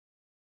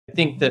I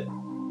think that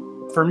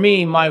for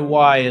me, my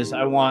why is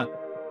I want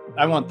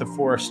the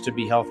forest to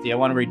be healthy. I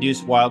want to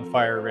reduce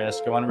wildfire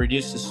risk. I want to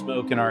reduce the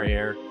smoke in our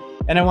air,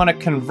 and I want to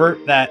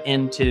convert that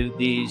into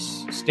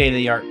these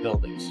state-of-the-art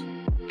buildings.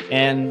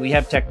 And we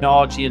have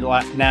technology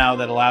now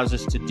that allows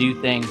us to do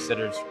things that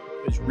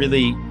is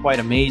really quite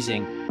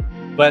amazing.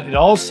 But it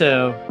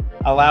also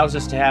allows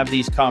us to have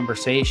these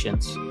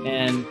conversations.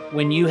 And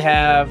when you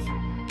have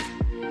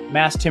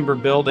mass timber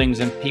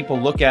buildings and people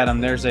look at them,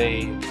 there's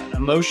an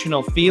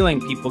emotional feeling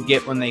people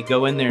get when they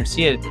go in there and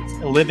see it. It's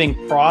a living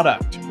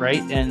product,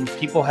 right? And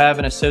people have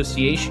an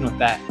association with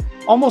that.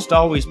 Almost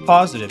always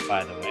positive,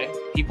 by the way.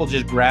 People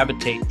just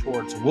gravitate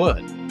towards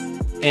wood.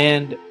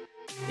 And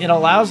it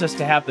allows us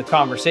to have the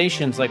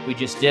conversations like we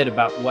just did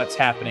about what's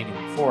happening in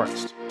the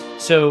forest.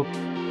 So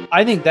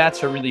I think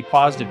that's a really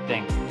positive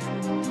thing.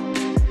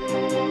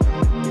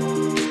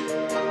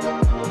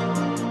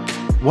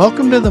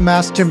 Welcome to the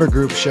Mass Timber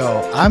Group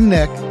Show. I'm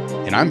Nick.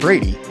 And I'm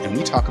Brady, and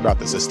we talk about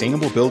the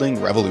sustainable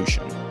building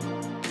revolution.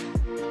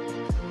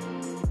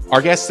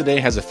 Our guest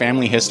today has a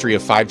family history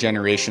of 5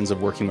 generations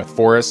of working with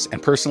forests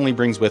and personally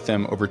brings with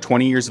him over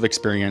 20 years of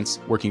experience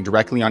working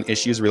directly on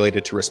issues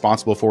related to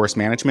responsible forest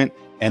management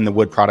and the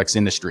wood products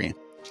industry.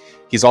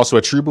 He's also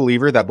a true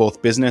believer that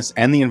both business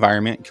and the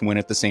environment can win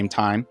at the same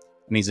time,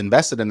 and he's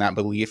invested in that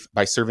belief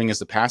by serving as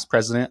the past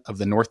president of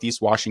the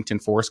Northeast Washington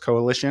Forest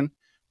Coalition,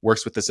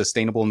 works with the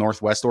Sustainable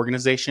Northwest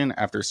organization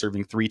after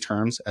serving 3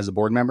 terms as a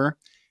board member,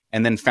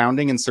 and then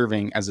founding and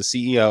serving as the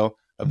CEO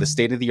of the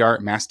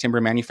state-of-the-art mass timber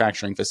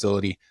manufacturing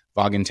facility,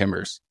 Vaagen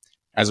Timbers.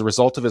 As a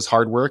result of his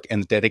hard work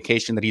and the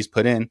dedication that he's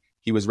put in,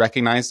 he was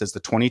recognized as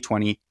the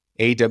 2020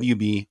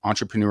 AWB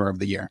Entrepreneur of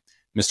the Year.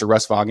 Mr.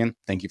 Russ Vaagen,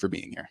 thank you for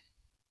being here.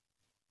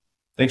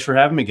 Thanks for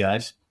having me,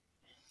 guys.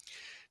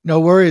 No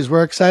worries.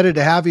 We're excited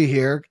to have you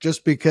here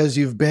just because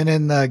you've been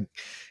in the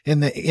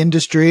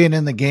industry and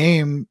in the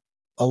game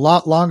a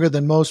lot longer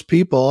than most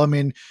people. I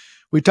mean,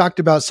 we talked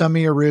about some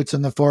of your roots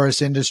in the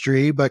forest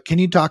industry, but can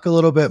you talk a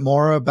little bit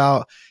more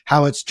about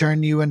how it's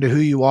turned you into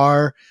who you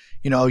are?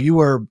 You know, you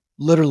were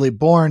literally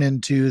born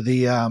into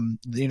the,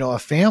 a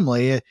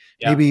family.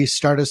 Yeah. Maybe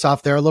start us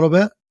off there a little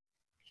bit.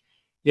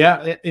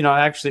 Yeah.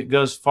 Actually it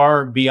goes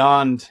far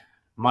beyond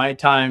my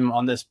time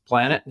on this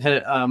planet.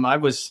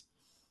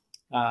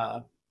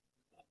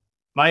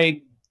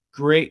 My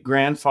great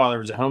grandfather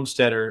was a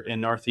homesteader in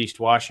Northeast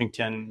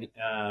Washington.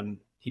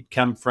 He'd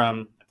come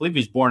from, I believe he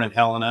was born in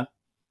Helena,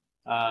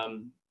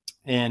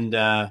 and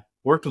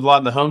worked with a lot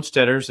of the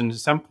homesteaders, and at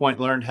some point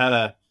learned how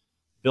to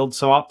build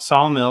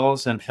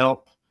sawmills and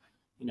help,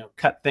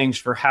 cut things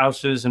for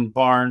houses and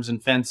barns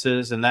and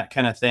fences and that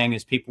kind of thing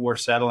as people were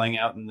settling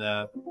out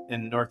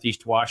in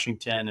Northeast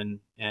Washington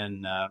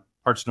and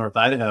parts of North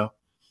Idaho.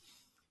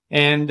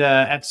 And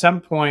at some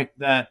point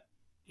that,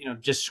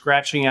 just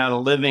scratching out a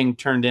living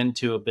turned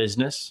into a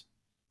business.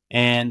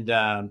 And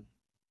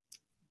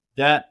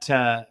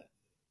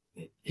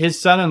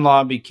his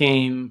son-in-law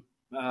became,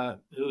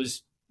 who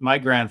was my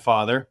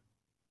grandfather,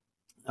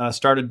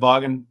 started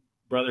Vaagen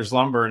Brothers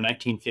Lumber in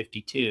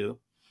 1952.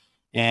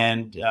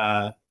 And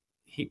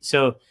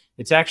so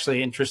it's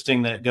actually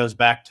interesting that it goes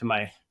back to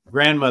my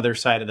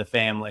grandmother's side of the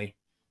family.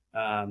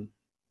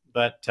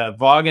 But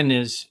Vaagen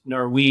is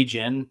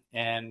Norwegian,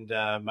 and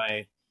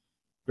my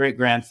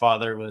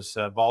great-grandfather was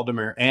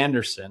Valdemar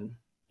Anderson,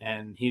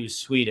 and he was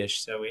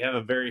Swedish. So we have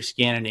a very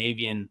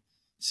Scandinavian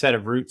set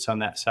of roots on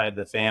that side of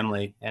the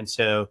family. And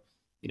so,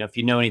 if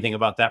you know anything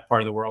about that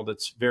part of the world,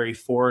 it's very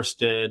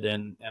forested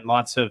and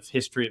lots of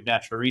history of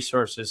natural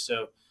resources.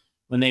 So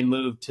when they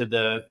moved to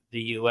the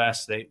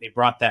US, they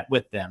brought that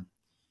with them.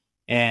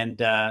 And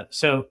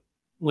so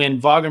when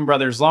Vaagen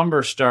Brothers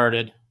Lumber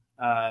started,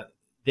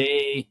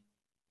 they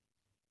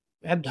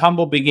had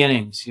humble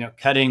beginnings,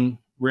 cutting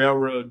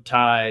railroad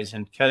ties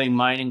and cutting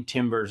mining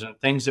timbers and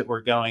things that were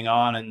going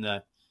on in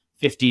the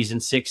 50s and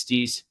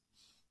 60s.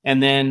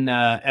 And then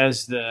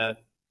as the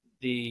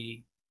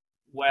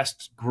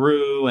West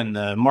grew and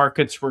the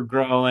markets were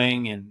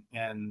growing,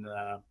 and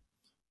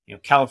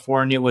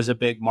California was a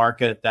big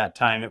market at that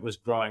time. It was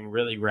growing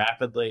really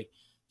rapidly.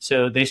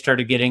 So they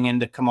started getting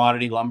into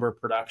commodity lumber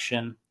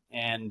production.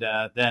 And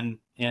then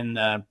in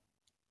the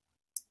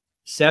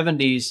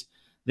 70s,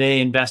 they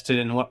invested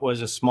in what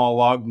was a small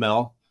log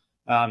mill.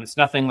 It's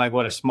nothing like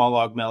what a small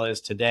log mill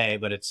is today,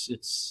 but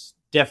it's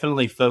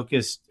definitely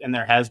focused, and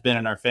there has been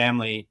in our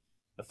family,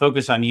 a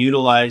focus on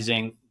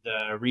utilizing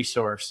the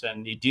resource.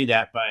 And you do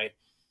that by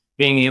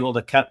being able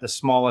to cut the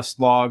smallest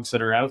logs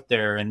that are out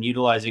there and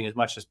utilizing as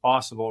much as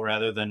possible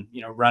rather than,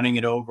 running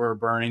it over,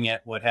 burning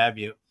it, what have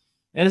you.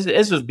 And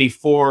this was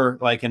before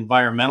like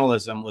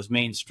environmentalism was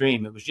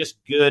mainstream. It was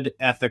just good,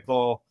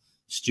 ethical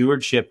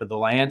stewardship of the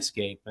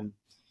landscape. And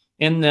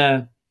in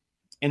the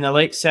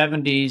late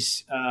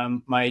 70s,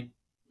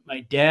 my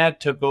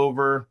dad took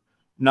over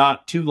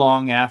not too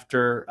long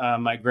after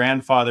my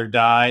grandfather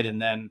died,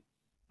 and then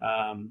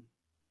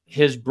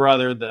his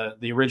brother,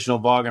 the original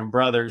Vaagen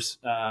brothers,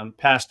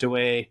 passed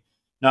away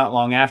not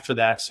long after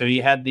that. So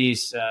you had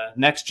these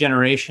next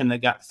generation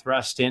that got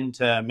thrust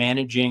into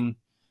managing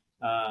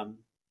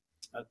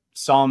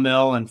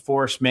sawmill and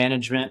forest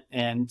management.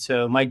 And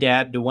so my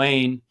dad,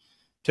 Dwayne,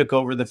 took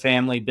over the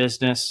family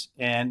business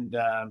and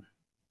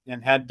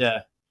had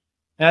to,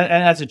 and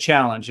that's a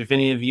challenge. If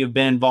any of you have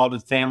been involved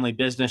with family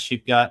business,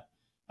 you've got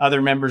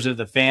other members of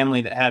the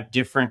family that have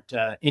different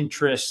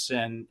interests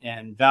and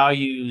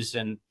values,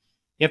 and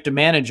you have to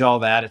manage all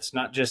that. It's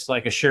not just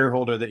like a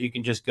shareholder that you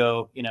can just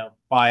go,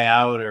 buy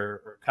out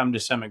or come to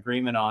some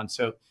agreement on.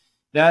 So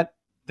that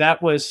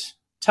was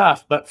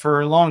tough, but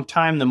for a long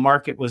time, the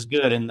market was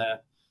good. In the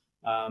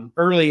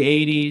early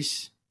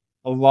 80s,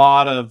 a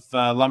lot of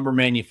lumber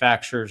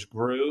manufacturers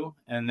grew,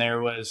 and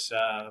there was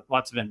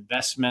lots of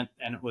investment,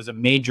 and it was a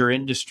major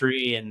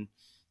industry, and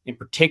in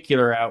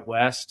particular out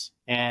west.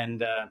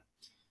 And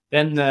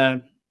then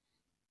the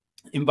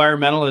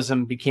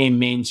environmentalism became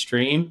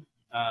mainstream.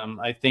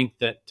 I think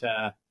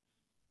that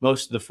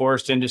most of the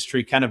forest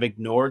industry kind of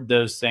ignored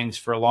those things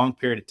for a long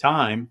period of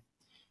time,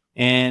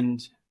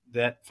 and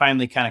that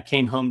finally kind of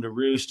came home to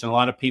roost. And a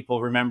lot of people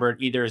remember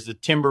it either as the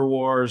timber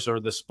wars or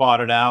the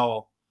spotted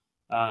owl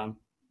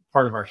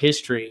part of our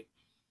history.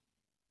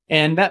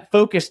 And that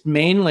focused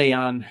mainly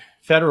on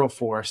federal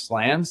forest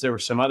lands. There were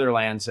some other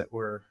lands that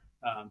were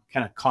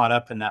kind of caught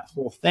up in that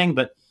whole thing.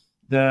 But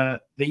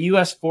the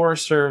U.S.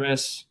 Forest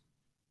Service,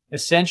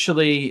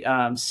 essentially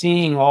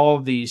seeing all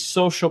of these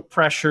social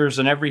pressures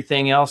and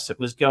everything else that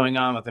was going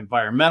on with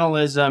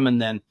environmentalism,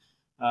 and then,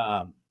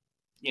 a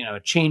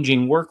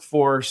changing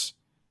workforce,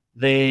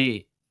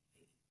 they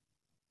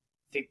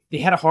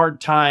had a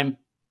hard time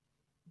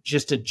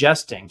just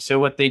adjusting. So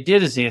what they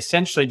did is they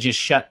essentially just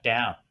shut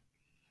down,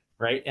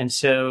 right? And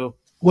so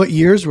what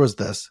years was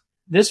this?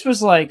 This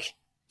was I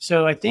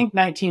think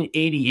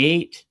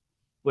 1988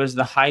 was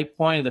the high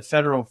point of the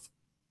federal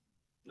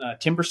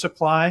timber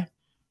supply.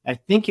 I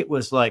think it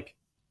was like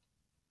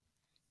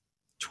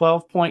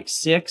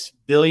 12.6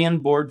 billion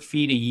board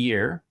feet a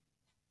year.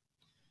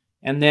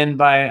 And then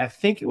by, I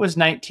think it was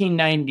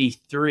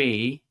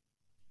 1993,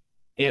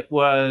 it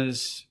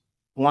was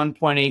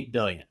 1.8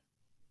 billion.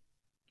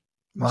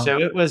 Wow. So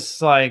it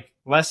was like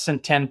less than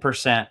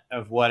 10%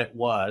 of what it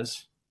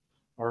was,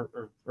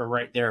 or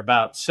right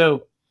thereabouts.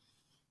 So,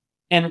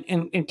 and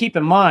keep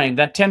in mind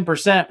that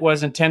 10%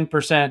 wasn't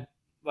 10%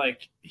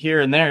 like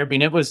here and there. I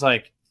mean, it was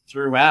like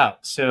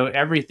throughout. So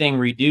everything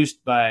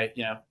reduced by,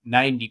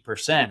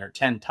 90% or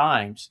 10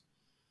 times.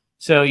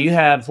 So you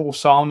had whole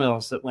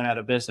sawmills that went out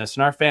of business,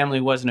 and our family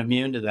wasn't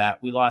immune to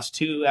that. We lost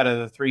 2 out of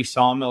the 3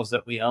 sawmills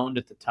that we owned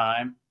at the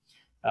time.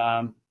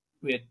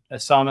 We had a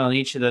sawmill in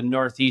each of the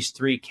Northeast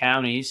 3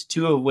 counties,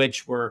 2 of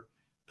which were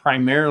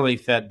primarily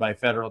fed by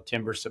federal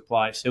timber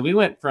supply. So we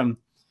went from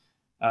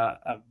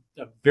a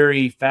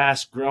very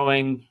fast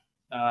growing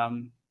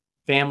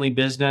family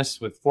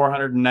business with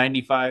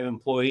 495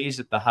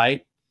 employees at the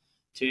height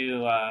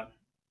to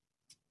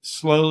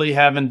slowly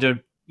having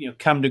to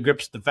come to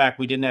grips with the fact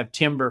we didn't have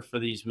timber for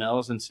these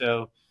mills. And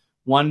so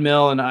one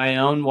mill in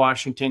Ione,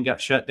 Washington got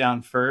shut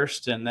down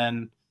first, and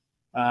then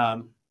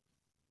it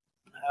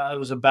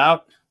was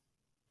about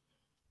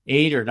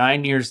 8 or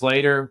 9 years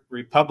later,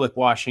 Republic,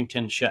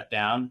 Washington shut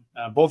down.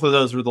 Both of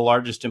those were the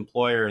largest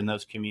employer in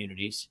those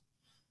communities.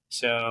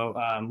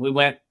 So we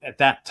went at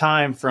that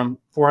time from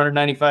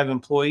 495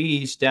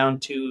 employees down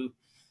to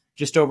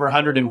just over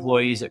 100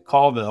 employees at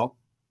Colville.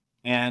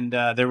 And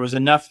there was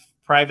enough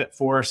private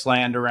forest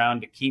land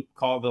around to keep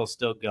Colville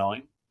still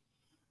going.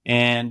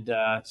 And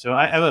so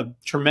I have a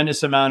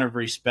tremendous amount of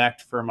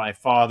respect for my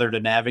father to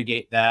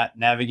navigate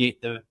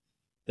the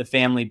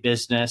family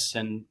business,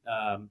 and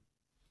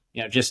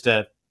just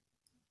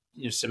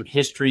some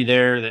history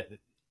there, that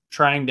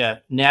trying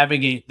to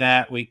navigate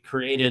that. We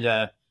created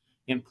a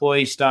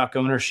employee stock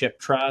ownership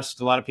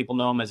trust. A lot of people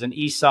know them as an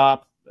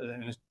ESOP,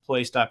 an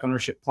employee stock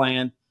ownership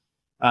plan.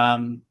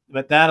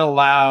 But that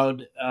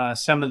allowed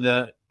some of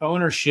the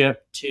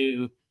ownership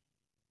to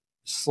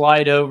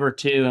slide over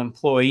to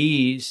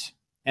employees,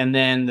 and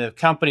then the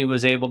company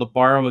was able to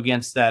borrow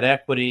against that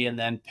equity and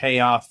then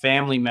pay off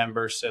family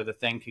members so the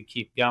thing could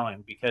keep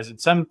going. Because in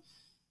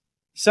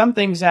some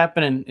things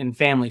happen in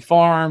family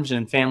farms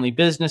and family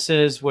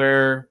businesses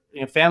where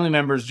family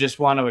members just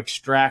want to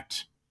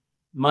extract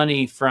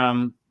money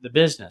from the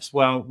business.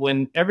 Well,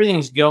 when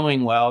everything's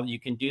going well, you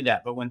can do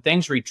that. But when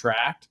things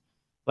retract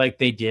like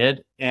they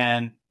did,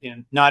 and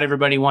not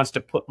everybody wants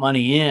to put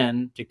money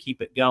in to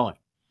keep it going.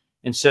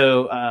 And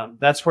so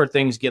that's where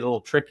things get a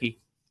little tricky.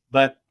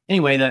 But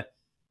anyway,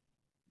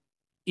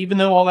 even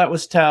though all that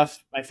was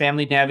tough, my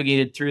family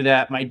navigated through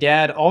that. My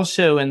dad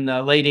also in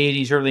the late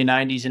 80s, early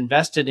 90s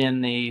invested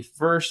in the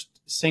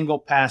first single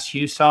pass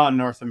hew saw in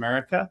North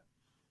America.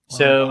 Wow.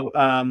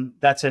 So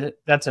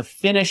that's a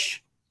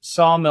Finnish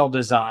sawmill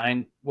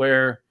design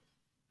where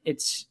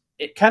it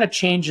kind of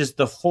changes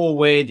the whole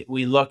way that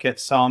we look at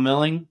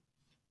sawmilling.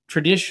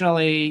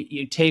 Traditionally,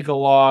 you take a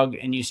log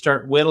and you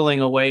start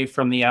whittling away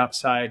from the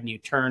outside, and you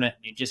turn it,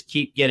 and you just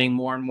keep getting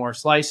more and more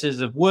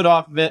slices of wood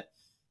off of it.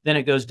 Then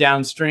it goes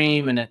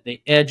downstream, and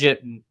they edge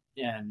it,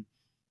 and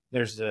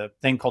there's a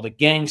thing called a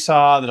gang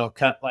saw that'll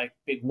cut like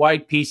big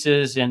wide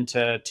pieces into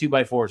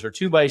 2x4s or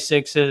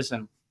 2x6s.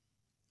 And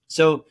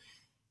so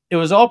it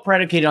was all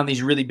predicated on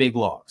these really big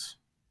logs.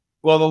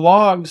 Well, the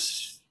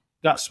logs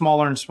got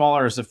smaller and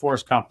smaller as the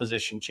forest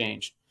composition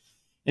changed.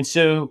 And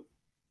so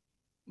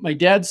my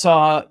dad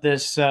saw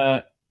this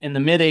in the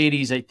mid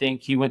 80s, I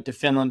think. He went to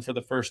Finland for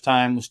the first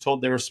time, was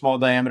told there was small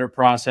diameter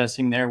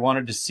processing there,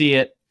 wanted to see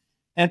it.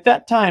 And at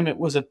that time, it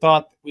was a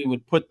thought that we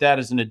would put that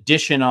as an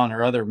addition on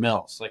our other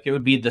mills. Like it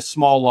would be the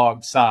small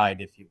log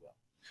side, if you will.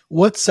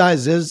 What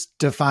size is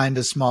defined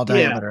as small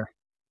diameter?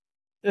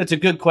 That's a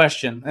good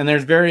question. And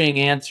there's varying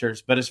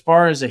answers. But as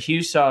far as a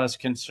hew saw is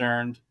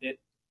concerned, it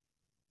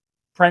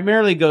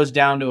primarily goes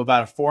down to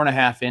about a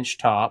 4.5-inch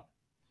top.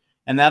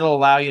 And that'll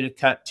allow you to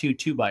cut 2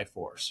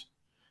 2x4s.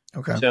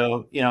 Okay.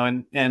 So, you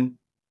know, and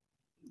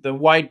the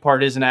wide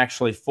part isn't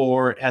actually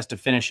 4. It has to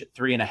finish at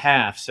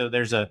 3.5. So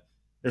there's a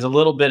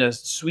little bit of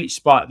sweet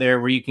spot there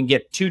where you can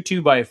get 2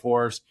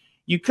 2x4s.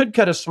 You could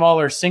cut a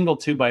smaller single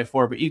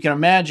 2x4, but you can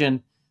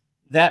imagine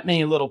that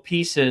many little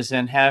pieces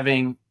and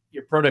having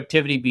your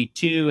productivity be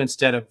 2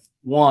 instead of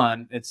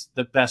 1. It's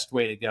the best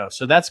way to go.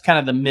 So that's kind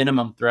of the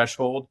minimum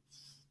threshold.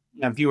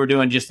 Now, if you were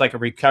doing just like a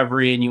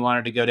recovery and you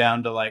wanted to go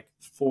down to like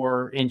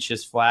 4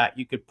 inches flat,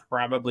 you could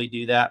probably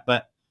do that.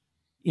 But,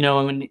 you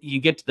know, when you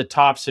get to the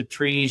tops of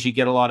trees, you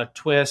get a lot of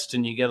twist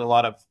and you get a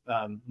lot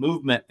of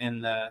movement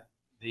in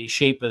the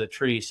shape of the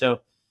tree. So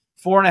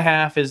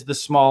 4.5 is the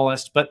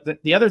smallest.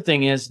 But the other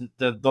thing is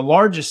the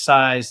largest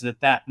size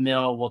that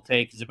mill will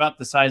take is about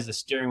the size of the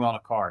steering wheel in a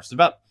car. It's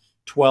about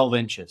 12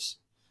 inches.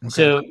 Okay.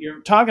 So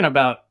you're talking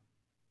about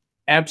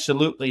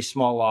absolutely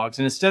small logs.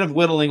 And instead of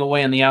whittling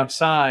away on the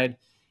outside,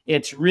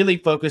 it's really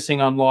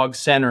focusing on log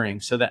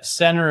centering. So that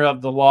center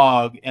of the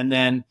log and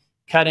then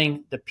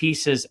cutting the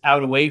pieces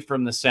out away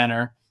from the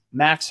center,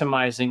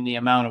 maximizing the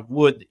amount of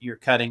wood that you're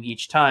cutting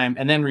each time,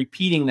 and then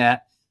repeating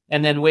that,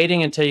 and then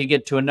waiting until you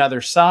get to another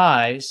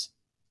size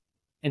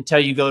until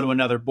you go to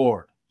another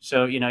board.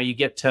 So, you know, you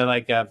get to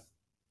like a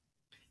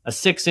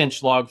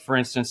 6-inch log, for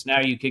instance.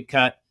 Now you could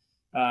cut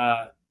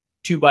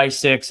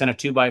 2x6 and a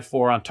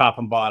 2x4 on top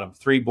and bottom,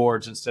 3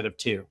 boards instead of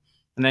 2.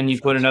 And then you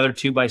put another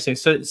 2x6.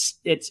 So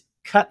it's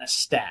cut in a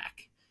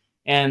stack.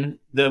 And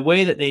the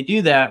way that they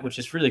do that, which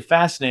is really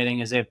fascinating,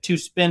 is they have 2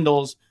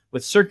 spindles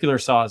with circular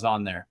saws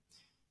on there.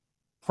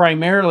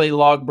 Primarily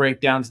log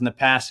breakdowns in the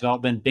past have all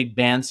been big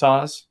band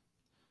saws.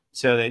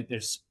 So they're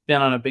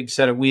spin on a big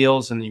set of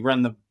wheels and you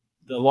run the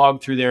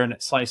log through there and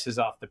it slices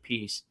off the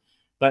piece.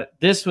 But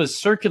this was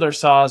circular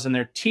saws and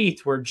their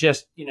teeth were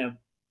just, you know,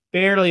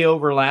 barely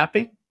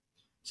overlapping.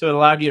 So it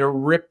allowed you to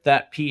rip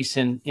that piece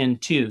in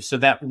 2. So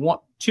that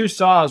 2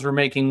 saws were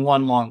making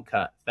 1 long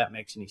cut, if that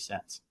makes any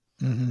sense.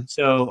 Mm-hmm.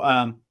 So,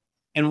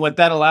 and what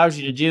that allows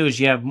you to do is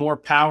you have more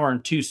power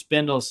in 2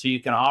 spindles so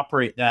you can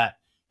operate that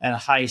at a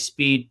high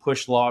speed,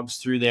 push logs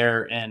through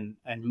there and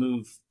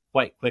move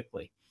quite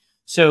quickly.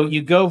 So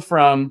you go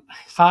from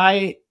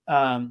high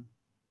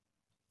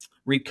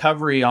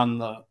recovery on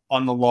the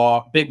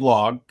log, big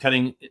log,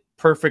 cutting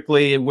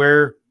perfectly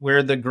where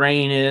the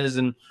grain is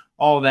and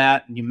all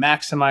that, and you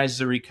maximize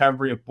the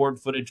recovery of board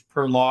footage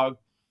per log,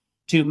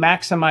 to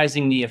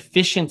maximizing the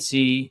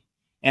efficiency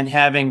and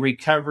having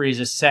recovery as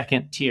a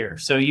second tier.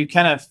 So you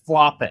kind of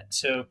flop it.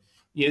 So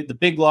the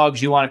big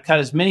logs, you want to cut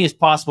as many as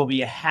possible, but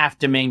you have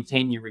to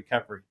maintain your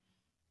recovery.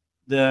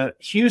 The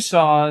hew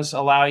saws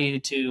allow you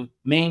to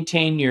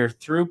maintain your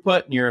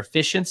throughput and your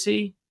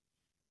efficiency,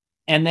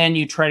 and then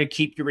you try to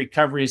keep your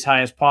recovery as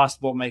high as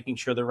possible, making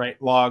sure the right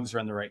logs are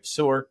in the right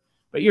sort.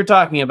 But you're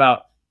talking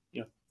about,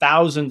 you know,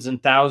 thousands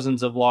and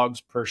thousands of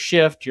logs per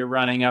shift. You're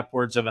running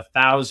upwards of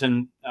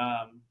 1,000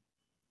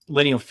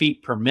 lineal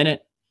feet per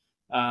minute.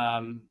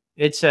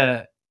 It's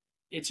a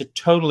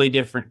totally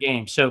different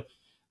game. So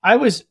I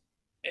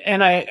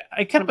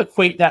kind of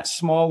equate that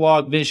small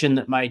log vision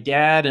that my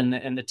dad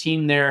and the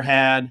team there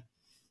had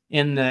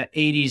in the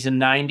 80s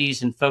and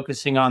 90s and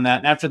focusing on that.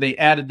 And after they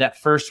added that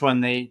first one,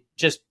 they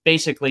just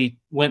basically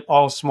went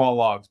all small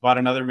logs, bought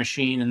another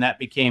machine, and that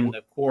became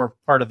the core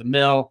part of the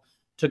mill,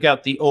 took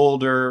out the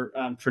older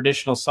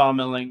traditional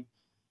sawmilling.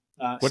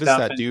 What does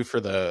that do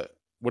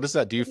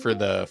for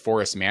the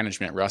forest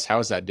management, Russ? How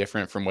is that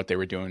different from what they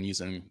were doing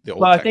using the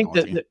old technology?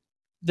 I think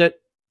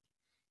that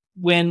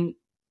when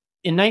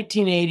in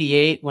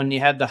 1988, when you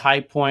had the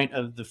high point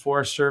of the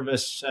Forest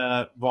Service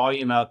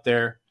volume out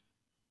there,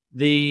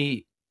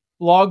 the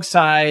log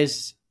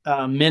size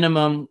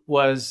minimum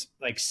was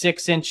like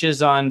 6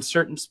 inches on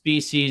certain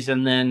species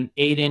and then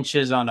 8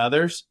 inches on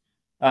others.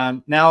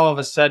 Now, all of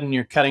a sudden,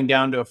 you're cutting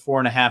down to a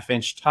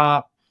 4.5-inch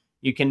top.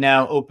 You can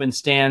now open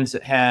stands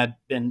that had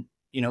been,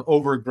 you know,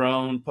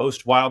 overgrown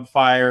post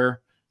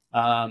wildfire,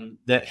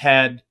 that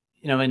had,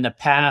 you know, in the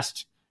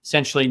past,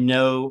 essentially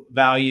no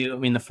value. I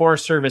mean, the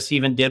Forest Service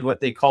even did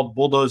what they called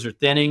bulldozer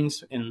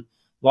thinnings in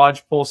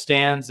lodgepole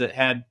stands that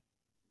had,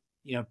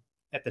 you know,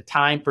 at the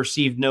time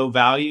perceived no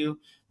value,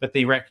 but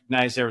they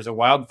recognized there was a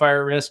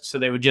wildfire risk. So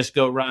they would just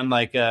go run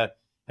like a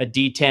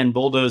D10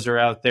 bulldozer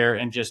out there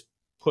and just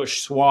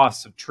push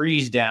swaths of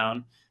trees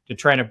down to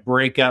try to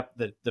break up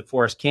the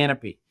forest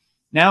canopy.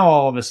 Now,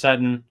 all of a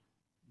sudden,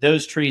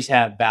 those trees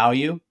have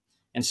value.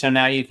 And so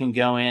now you can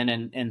go in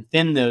and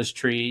thin those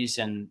trees.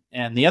 And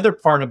the other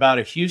part about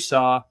a hew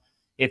saw,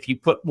 if you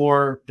put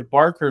more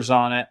debarkers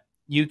on it,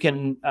 you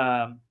can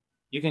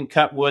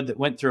cut wood that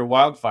went through a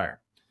wildfire.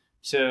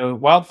 So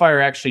wildfire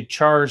actually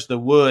chars the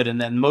wood, and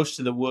then most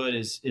of the wood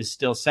is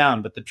still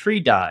sound, but the tree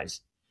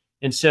dies.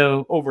 And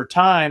so over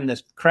time,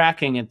 this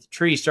cracking at the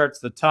tree starts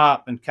at the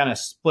top and kind of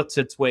splits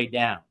its way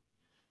down.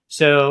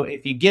 So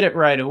if you get it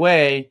right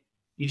away,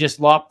 you just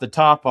lop the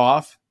top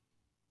off.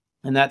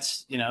 And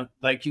that's,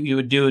 like you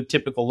would do a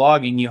typical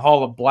logging. You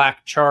haul a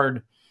black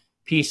charred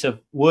piece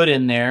of wood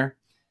in there.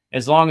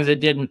 As long as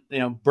it didn't,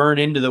 burn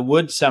into the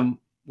wood some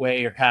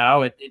way or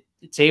how,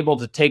 it's able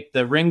to take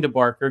the ring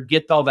debarker,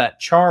 get all that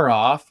char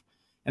off.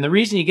 And the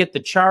reason you get the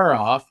char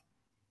off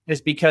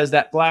is because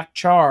that black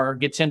char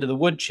gets into the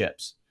wood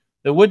chips.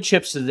 The wood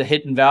chips is the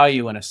hidden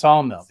value in a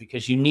sawmill,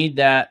 because you need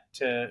that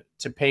to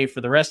pay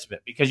for the rest of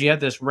it. Because you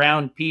have this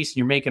round piece and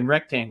you're making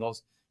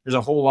rectangles, there's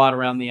a whole lot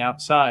around the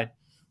outside.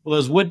 Well,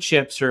 those wood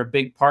chips are a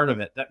big part of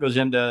it. That goes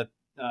into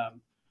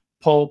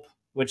pulp,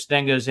 which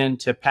then goes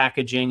into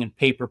packaging and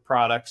paper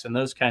products and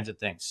those kinds of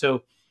things.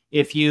 So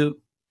if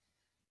you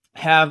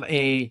have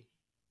a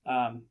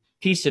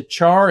piece of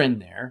char in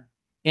there,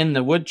 in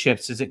the wood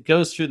chips, as it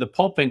goes through the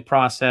pulping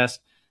process,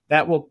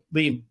 that will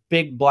leave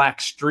big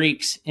black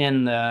streaks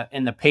in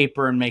the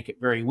paper and make it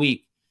very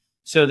weak.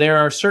 So there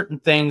are certain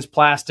things,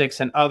 plastics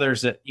and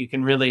others, that you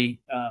can really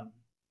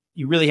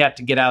you really have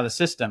to get out of the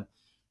system.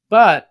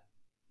 But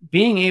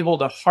being able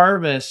to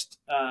harvest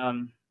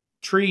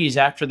trees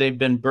after they've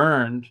been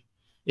burned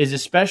is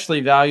especially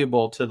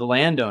valuable to the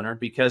landowner,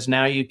 because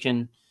now you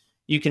can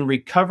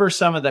recover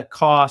some of the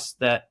costs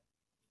that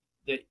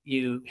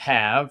you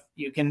have.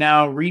 You can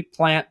now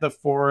replant the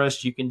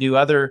forest. You can do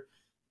other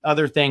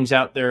things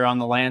out there on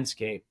the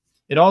landscape.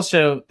 It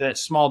also, that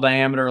small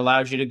diameter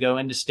allows you to go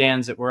into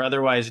stands that were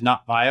otherwise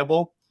not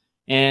viable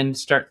and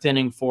start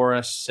thinning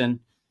forests. And,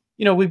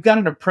 we've got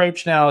an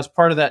approach now as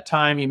part of that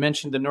time. You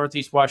mentioned the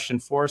Northeast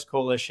Washington Forest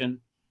Coalition,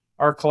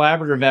 our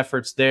collaborative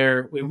efforts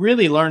there. We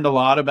really learned a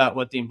lot about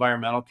what the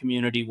environmental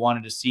community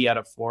wanted to see out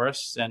of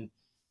forests. And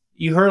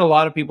you heard a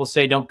lot of people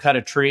say, don't cut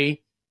a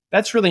tree.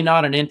 That's really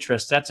not an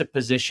interest. That's a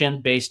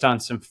position based on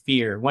some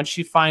fear. Once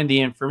you find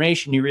the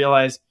information, you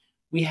realize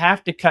we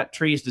have to cut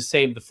trees to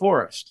save the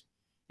forest.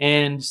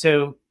 And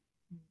so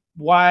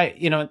why,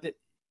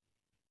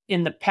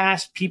 in the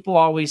past, people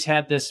always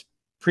had this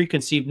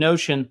preconceived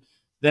notion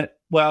that,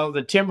 well,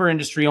 the timber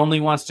industry only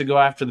wants to go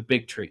after the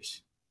big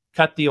trees,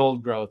 cut the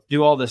old growth,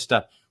 do all this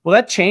stuff. Well,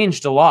 that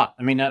changed a lot.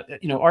 I mean,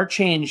 our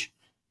change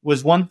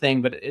was one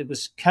thing, but it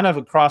was kind of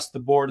across the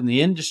board in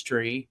the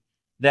industry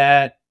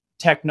that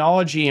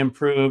technology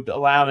improved,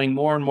 allowing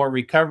more and more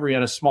recovery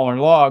out of smaller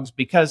logs,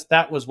 because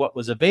that was what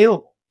was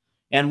available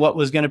and what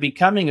was going to be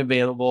coming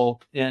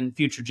available in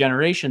future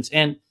generations.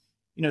 And,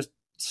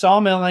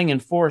 sawmilling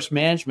and forest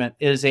management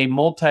is a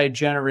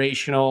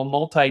multi-generational,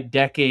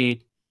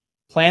 multi-decade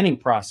planning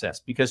process,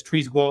 because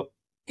trees grow,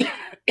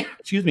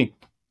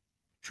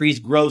 trees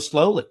grow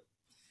slowly.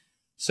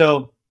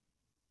 So,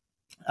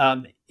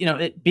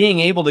 being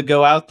able to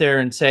go out there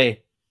and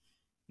say,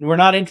 we're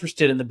not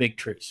interested in the big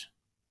trees.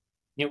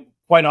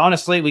 Quite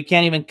honestly, we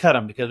can't even cut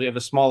them because we have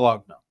a small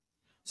log mill.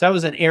 So that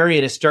was an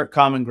area to start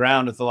common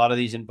ground with a lot of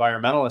these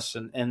environmentalists.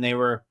 And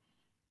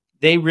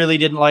they really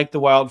didn't like the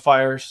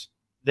wildfires.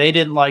 They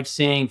didn't like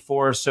seeing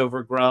forests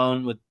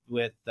overgrown with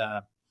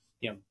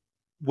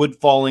wood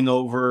falling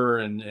over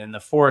and the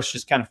forest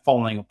just kind of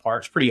falling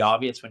apart. It's pretty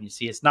obvious when you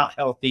see it. It's not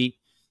healthy.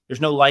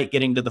 There's no light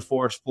getting to the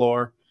forest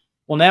floor.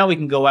 Well, now we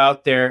can go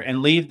out there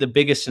and leave the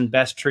biggest and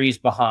best trees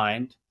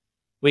behind.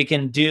 We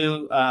can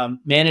do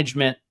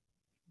management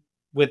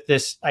with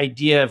this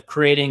idea of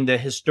creating the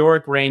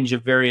historic range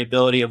of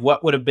variability of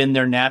what would have been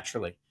there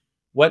naturally.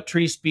 What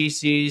tree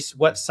species,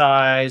 what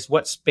size,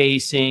 what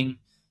spacing,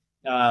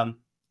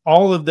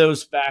 all of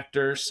those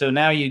factors. So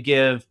now you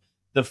give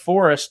the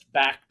forest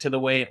back to the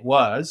way it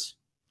was,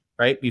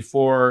 right?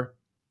 Before,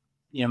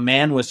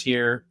 man was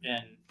here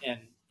and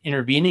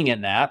intervening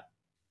in that.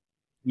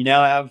 You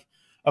now have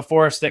a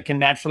forest that can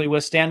naturally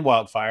withstand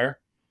wildfire.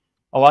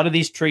 A lot of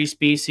these tree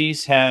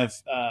species have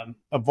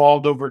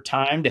evolved over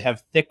time to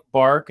have thick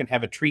bark and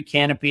have a tree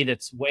canopy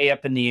that's way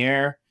up in the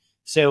air.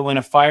 So when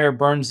a fire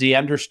burns the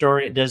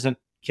understory, it doesn't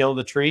kill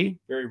the tree.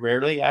 Very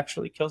rarely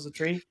actually kills the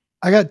tree.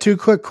 I got two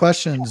quick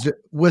questions.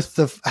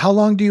 How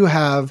long do you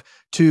have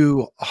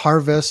to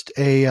harvest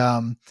a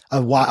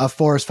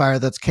forest fire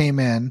that's came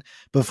in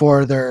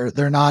before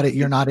you're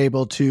not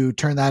able to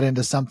turn that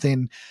into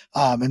something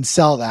and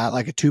sell that,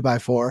 like a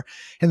 2x4?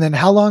 And then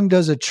how long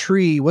does a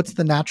tree, what's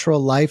the natural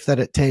life that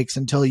it takes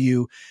until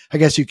I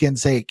guess you can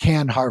say,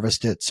 can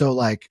harvest it? So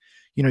like,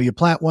 you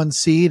plant one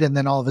seed and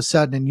then all of a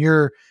sudden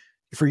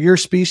for your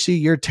species,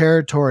 your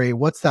territory,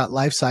 what's that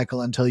life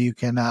cycle until you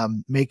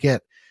can make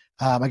it,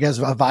 I guess,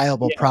 a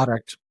viable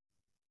product?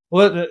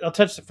 Well, I'll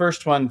touch the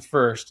first one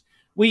first.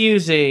 We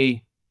use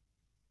a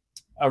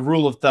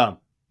rule of thumb.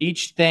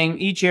 Each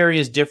area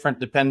is different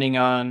depending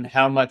on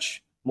how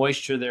much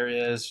moisture there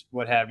is,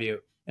 what have you.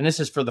 And this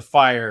is for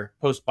the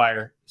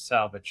post-fire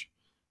salvage.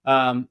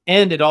 And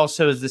it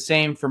also is the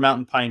same for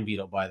mountain pine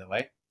beetle, by the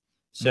way.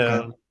 So,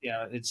 Okay.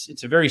 yeah,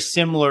 it's a very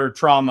similar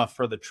trauma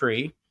for the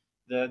tree.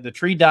 The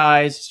tree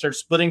dies, starts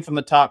splitting from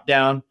the top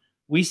down.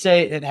 We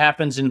say it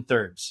happens in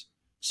thirds.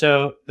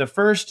 So the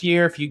first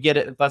year, if you get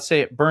it, let's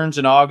say it burns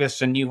in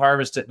August and you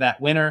harvest it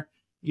that winter,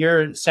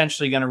 you're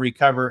essentially going to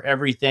recover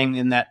everything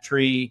in that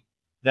tree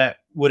that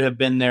would have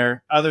been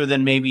there, other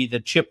than maybe the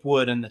chip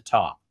wood and the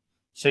top.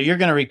 So you're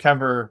going to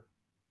recover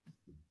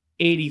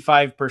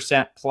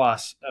 85%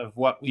 plus of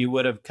what you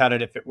would have cut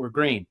it if it were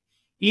green.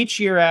 Each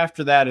year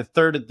after that, a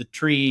third of the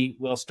tree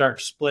will start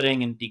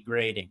splitting and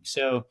degrading.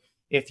 So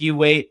if you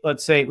wait,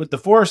 let's say with the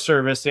Forest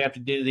Service, they have to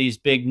do these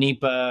big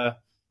NEPA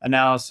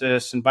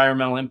analysis,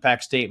 environmental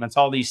impact statements,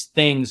 all these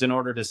things in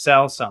order to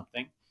sell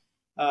something.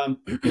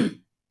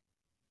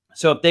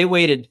 So if they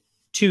waited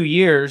 2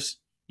 years,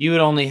 you would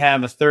only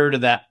have a third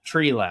of that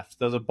tree left.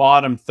 So the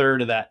bottom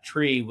third of that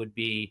tree would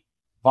be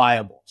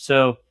viable.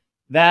 So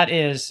that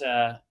is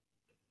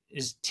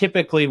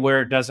typically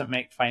where it doesn't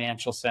make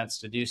financial sense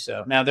to do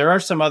so. Now, there are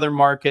some other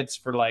markets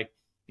for, like,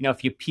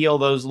 if you peel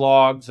those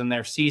logs and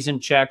they're season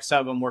checks,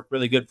 some of them work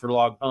really good for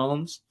log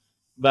homes,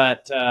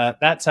 but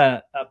that's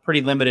a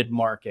pretty limited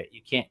market.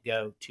 You can't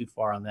go too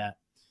far on that.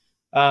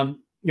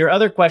 Your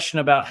other question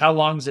about how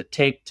long does it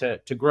take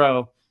to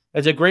grow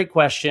is a great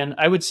question.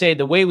 I would say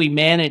the way we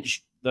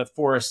manage the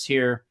forests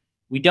here,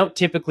 we don't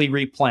typically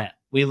replant.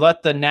 We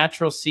let the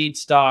natural seed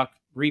stock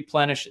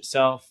replenish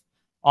itself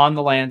on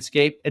the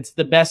landscape. It's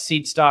the best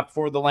seed stock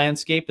for the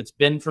landscape. It's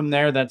been from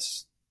there.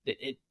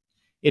 It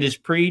is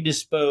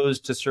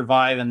predisposed to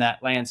survive in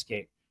that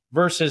landscape,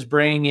 versus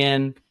bringing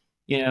in,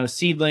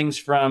 seedlings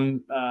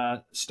from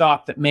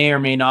stock that may or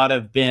may not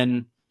have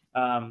been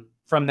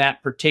from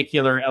that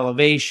particular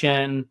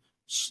elevation,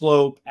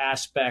 slope,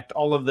 aspect,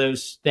 all of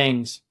those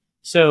things.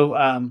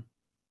 So,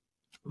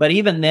 but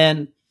even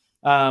then,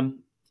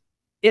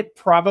 it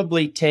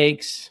probably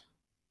takes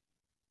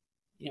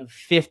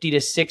 50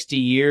 to 60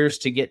 years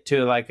to get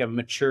to like a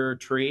mature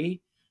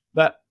tree.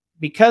 But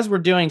because we're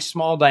doing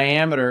small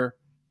diameter,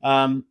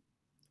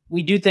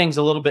 we do things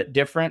a little bit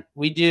different.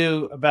 We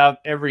do about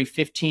every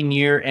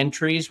 15-year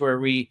entries where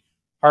we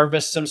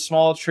harvest some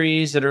small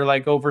trees that are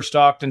like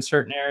overstocked in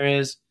certain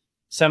areas.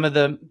 Some of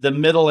the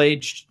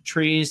middle-aged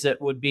trees that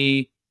would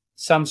be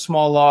some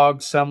small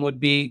logs, some would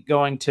be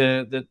going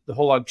to the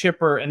whole log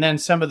chipper, and then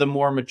some of the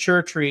more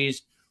mature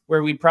trees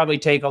where we'd probably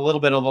take a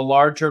little bit of a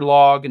larger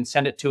log and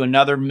send it to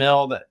another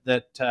mill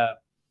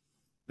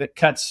that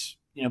cuts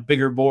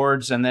bigger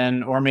boards, and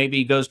then, or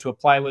maybe goes to a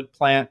plywood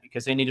plant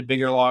because they need a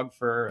bigger log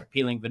for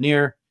peeling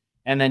veneer,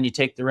 and then you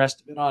take the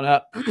rest of it on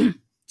up.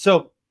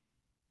 So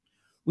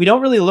we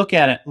don't really look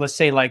at it, let's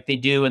say, like they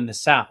do in the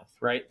South,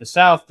 right? The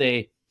South,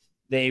 they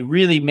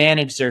really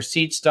manage their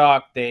seed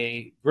stock.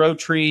 They grow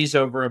trees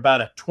over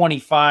about a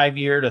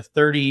 25-year to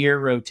 30-year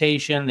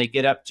rotation. They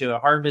get up to a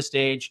harvest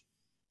age.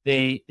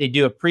 They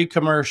do a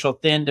pre-commercial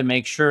thin to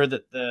make sure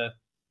that the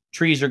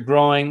trees are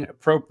growing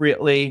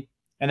appropriately.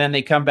 And then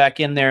they come back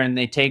in there and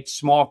they take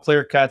small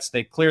clear cuts.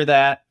 They clear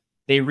that,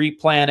 they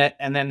replant it,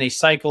 and then they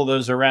cycle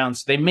those around.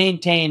 So they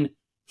maintain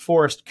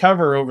forest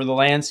cover over the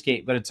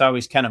landscape, but it's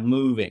always kind of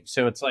moving.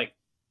 So it's like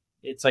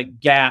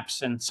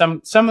gaps, and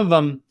some of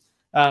them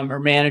are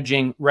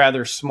managing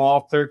rather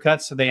small clear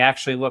cuts, so they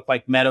actually look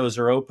like meadows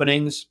or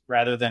openings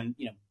rather than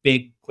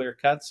big clear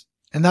cuts.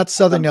 And that's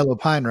southern yellow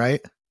pine,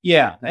 right?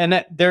 Yeah, and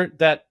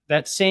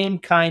that same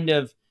kind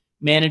of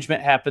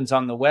management happens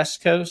on the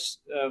west coast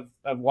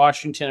of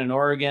Washington and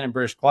Oregon and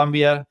British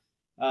Columbia.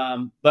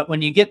 But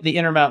when you get the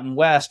Intermountain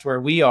West,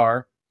 where we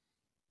are,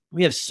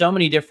 we have so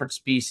many different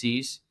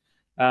species.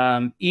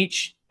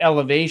 Each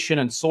elevation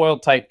and soil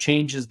type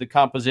changes the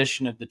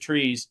composition of the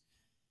trees.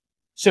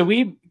 So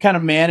we kind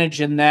of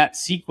manage in that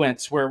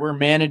sequence where we're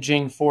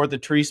managing for the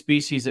tree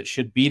species that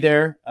should be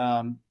there.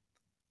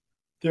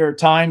 There are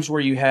times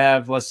where you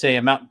have, let's say,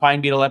 a mountain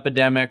pine beetle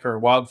epidemic or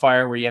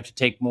wildfire where you have to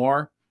take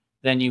more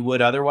than you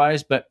would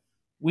otherwise. But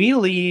we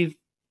leave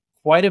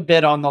quite a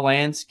bit on the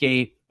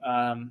landscape,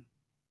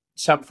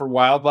 some for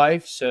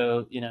wildlife.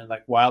 So,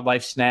 like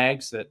wildlife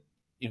snags that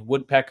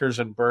woodpeckers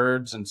and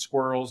birds and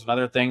squirrels and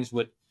other things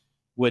would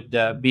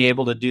be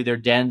able to do their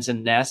dens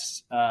and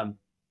nests. And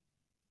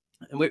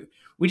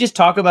we just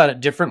talk about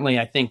it differently,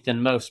 I think,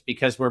 than most,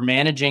 because we're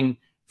managing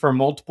for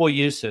multiple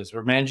uses.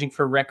 We're managing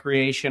for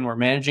recreation. We're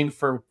managing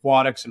for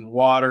aquatics and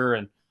water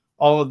and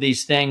all of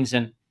these things.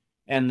 And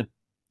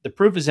the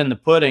proof is in the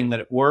pudding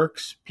that it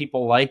works.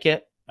 People like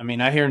it. I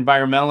mean, I hear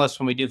environmentalists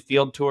when we do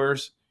field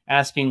tours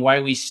asking why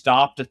we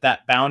stopped at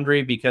that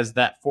boundary because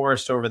that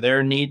forest over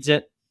there needs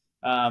it.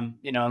 And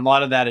a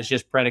lot of that is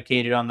just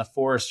predicated on the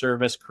Forest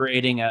Service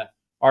creating a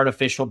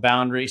artificial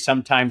boundary,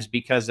 sometimes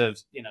because of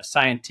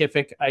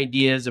scientific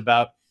ideas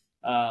about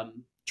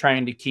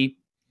trying to keep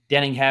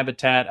denning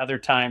habitat. Other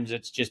times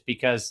it's just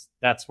because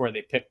that's where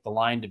they picked the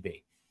line to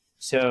be.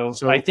 So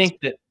I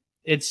think that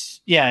it's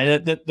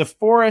the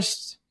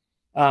forests.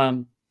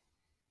 I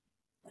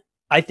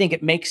think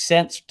it makes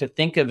sense to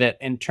think of it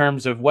in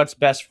terms of what's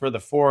best for the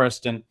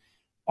forest, and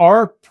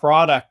our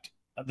product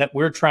that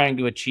we're trying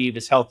to achieve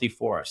is healthy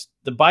forest.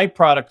 The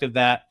byproduct of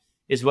that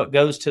is what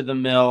goes to the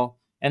mill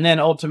and then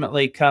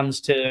ultimately comes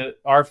to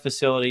our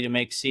facility to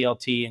make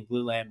CLT and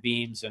glulam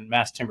beams and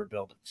mass timber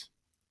buildings.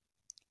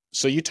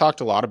 So you talked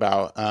a lot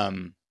about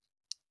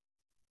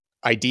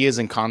ideas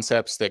and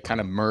concepts that kind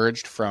of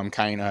merged from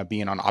kind of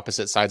being on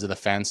opposite sides of the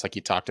fence, like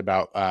you talked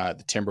about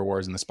the timber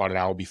wars and the spotted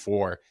owl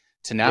before,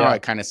 to now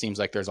it kind of seems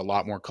like there's a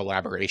lot more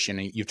collaboration.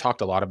 And you've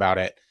talked a lot about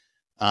it,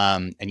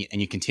 and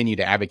you continue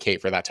to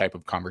advocate for that type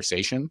of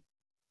conversation.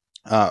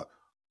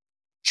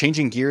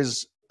 Changing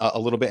gears a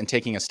little bit and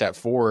taking a step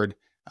forward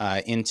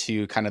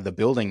into kind of the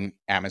building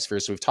atmosphere.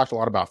 So we've talked a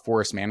lot about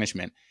forest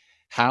management.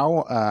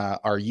 How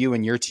are you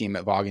and your team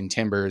at Vaagen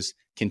Timbers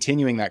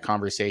continuing that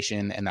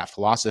conversation and that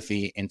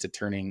philosophy into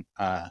turning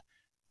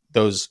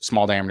those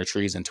small diameter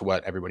trees into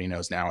what everybody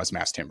knows now as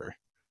mass timber?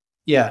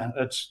 Yeah,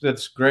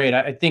 that's great.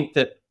 I think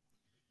that,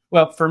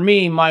 well, for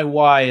me, my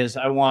why is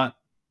I want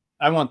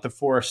the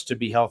forest to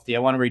be healthy. I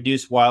want to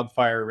reduce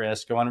wildfire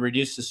risk. I want to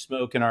reduce the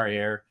smoke in our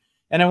air.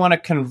 And I want to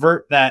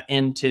convert that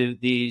into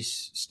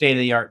these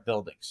state-of-the-art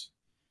buildings.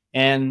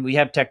 And we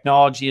have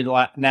technology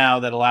now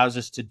that allows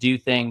us to do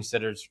things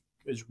that is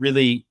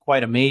really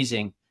quite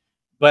amazing.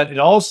 But it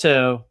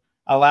also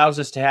allows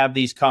us to have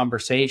these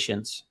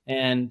conversations.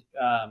 And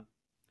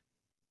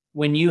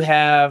when you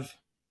have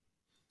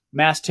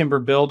mass timber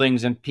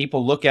buildings and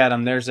people look at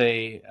them, there's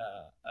an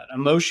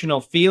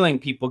emotional feeling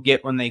people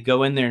get when they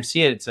go in there and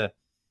see it.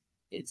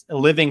 It's a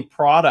living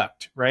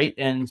product, right?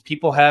 And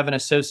people have an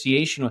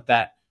association with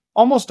that.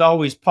 Almost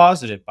always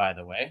positive, by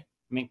the way.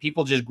 I mean,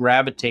 people just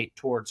gravitate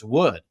towards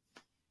wood.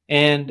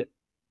 And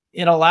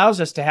it allows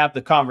us to have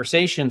the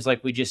conversations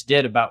like we just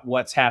did about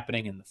what's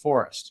happening in the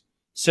forest.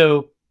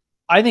 So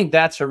I think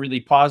that's a really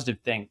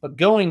positive thing. But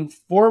going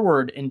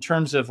forward in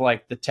terms of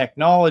like the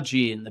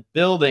technology and the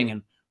building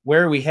and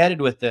where are we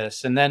headed with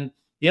this? And then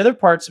the other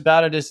parts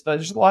about it is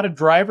there's a lot of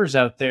drivers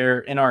out there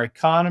in our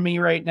economy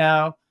right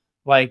now,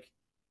 like,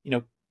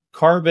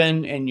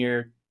 carbon and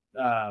your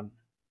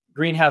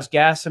greenhouse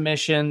gas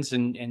emissions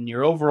and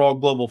your overall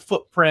global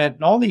footprint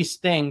and all these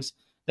things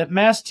that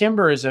mass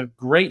timber is a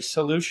great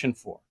solution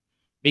for,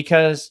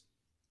 because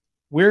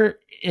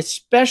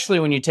especially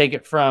when you take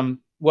it from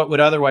what would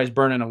otherwise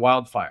burn in a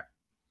wildfire,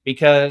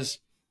 because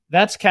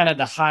that's kind of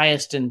the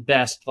highest and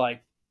best,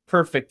 like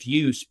perfect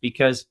use,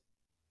 because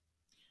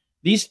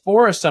these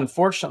forests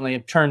unfortunately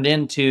have turned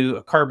into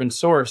a carbon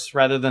source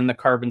rather than the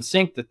carbon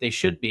sink that they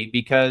should be,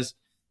 because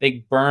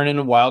they burn in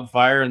a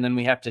wildfire and then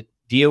we have to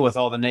deal with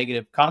all the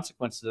negative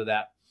consequences of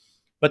that.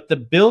 But the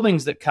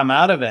buildings that come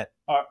out of it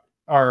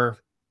are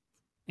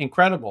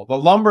incredible. The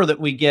lumber that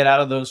we get out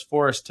of those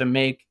forests to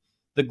make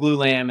the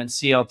glulam and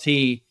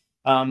CLT,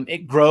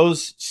 it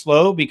grows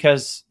slow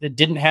because it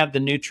didn't have the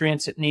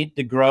nutrients it needed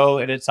to grow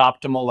at its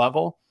optimal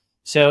level.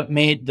 So it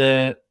made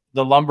the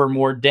lumber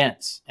more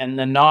dense, and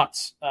the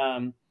knots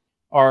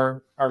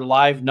are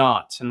live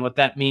knots. And what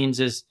that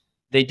means is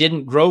they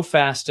didn't grow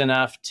fast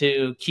enough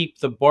to keep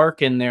the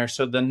bark in there,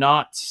 so the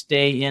knots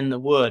stay in the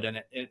wood,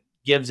 and it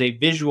gives a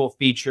visual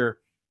feature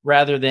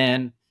rather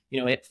than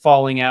it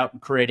falling out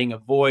and creating a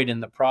void in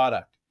the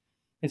product.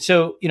 And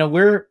so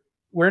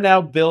we're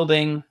now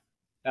building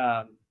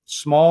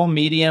small,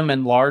 medium,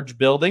 and large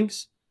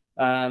buildings.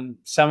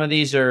 Some of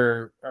these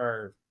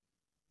are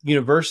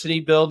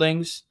university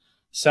buildings,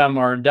 some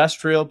are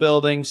industrial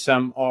buildings,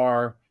 some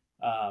are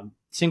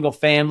single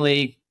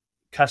family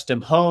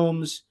custom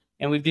homes.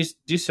 And we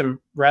do some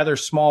rather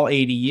small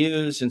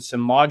ADUs and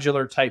some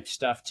modular type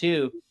stuff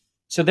too.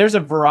 So there's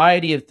a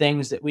variety of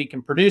things that we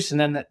can produce.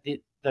 And then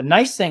the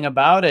nice thing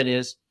about it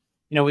is,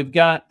 we've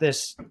got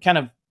this kind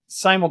of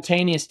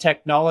simultaneous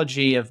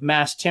technology of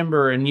mass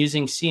timber and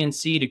using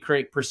CNC to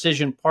create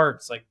precision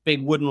parts like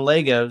big wooden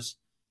Legos.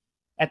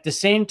 At the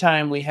same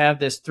time, we have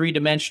this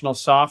three-dimensional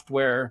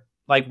software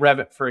like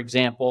Revit, for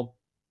example,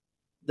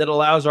 that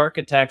allows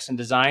architects and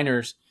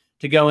designers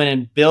to go in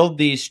and build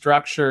these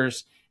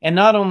structures. And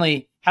not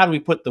only how do we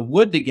put the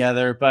wood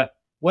together, but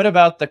what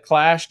about the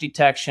clash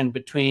detection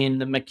between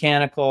the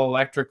mechanical,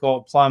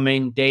 electrical,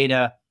 plumbing,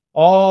 data,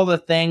 all the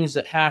things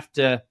that have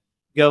to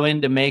go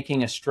into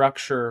making a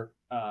structure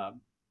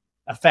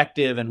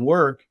effective and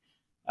work?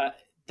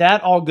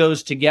 That all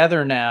goes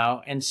together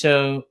now. And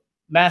so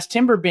mass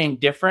timber being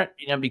different,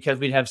 because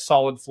we'd have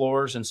solid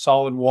floors and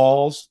solid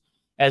walls,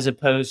 as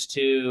opposed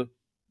to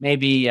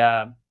maybe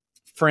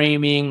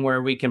framing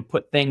where we can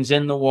put things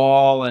in the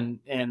wall, and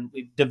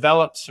we've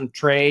developed some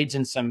trades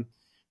and some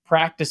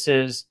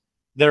practices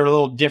that are a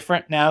little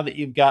different now that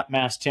you've got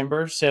mass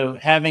timber. So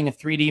having a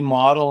 3D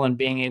model and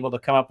being able to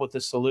come up with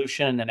a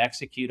solution and then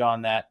execute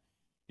on that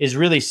is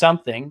really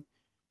something.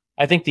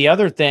 I think the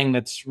other thing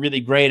that's really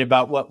great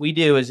about what we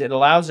do is it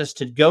allows us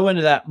to go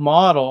into that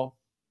model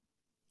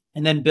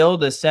and then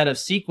build a set of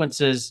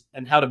sequences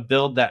and how to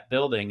build that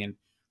building. And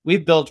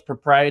we've built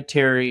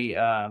proprietary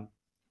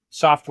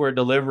software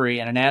delivery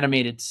and an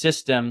animated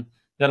system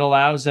that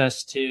allows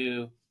us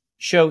to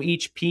show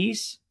each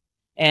piece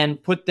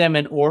and put them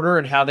in order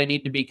and how they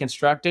need to be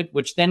constructed,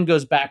 which then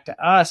goes back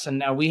to us. And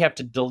now we have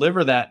to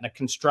deliver that in a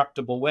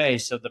constructible way.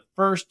 So the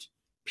first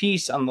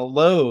piece on the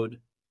load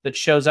that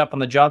shows up on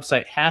the job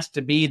site has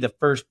to be the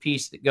first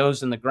piece that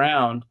goes in the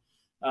ground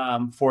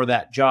for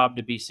that job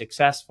to be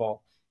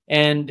successful.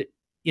 And,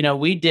 you know,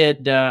 we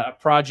did a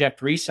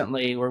project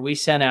recently where we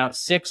sent out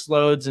 6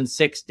 loads in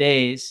 6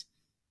 days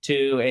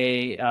to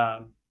a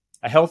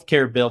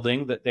healthcare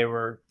building that they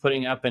were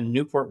putting up in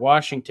Newport,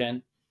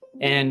 Washington.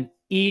 And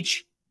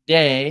each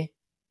day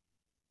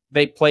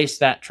they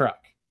placed that truck.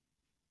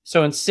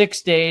 So in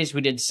 6 days,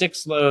 we did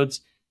 6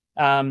 loads.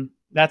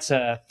 That's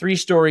a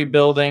 3-story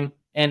building,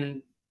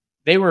 and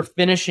they were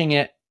finishing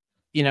it,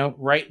 you know,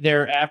 right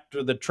there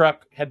after the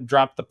truck had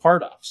dropped the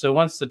part off. So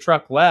once the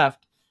truck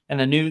left and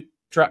the new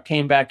truck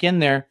came back in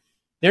there,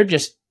 they're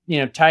just, you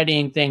know,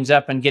 tidying things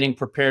up and getting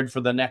prepared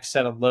for the next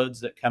set of loads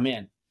that come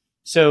in.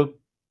 So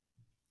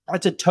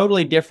that's a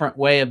totally different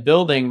way of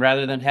building,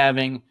 rather than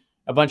having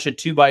a bunch of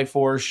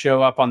 2x4s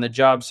show up on the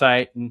job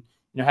site and,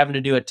 you know, having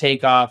to do a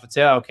takeoff and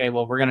say, oh, okay,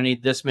 well, we're going to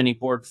need this many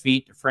board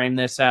feet to frame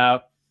this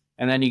out.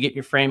 And then you get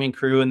your framing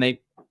crew and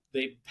they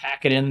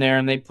pack it in there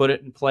and they put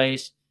it in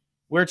place.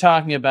 We're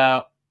talking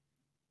about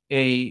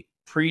a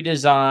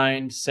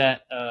pre-designed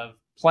set of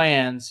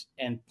plans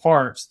and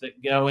parts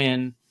that go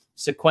in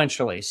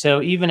sequentially.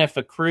 So even if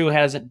a crew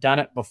hasn't done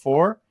it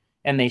before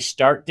and they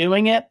start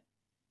doing it,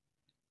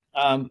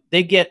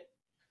 they get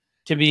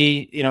to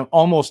be, you know,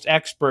 almost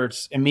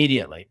experts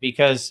immediately,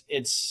 because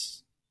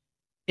it's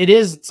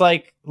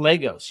like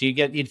Lego. So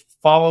you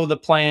follow the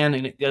plan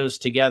and it goes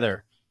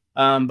together.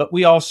 But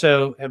we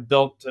also have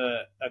built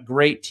a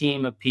great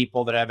team of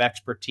people that have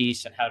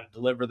expertise in how to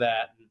deliver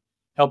that and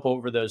help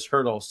over those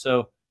hurdles.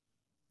 So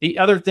the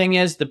other thing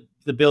is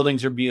the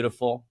buildings are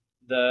beautiful.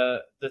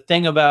 The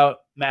thing about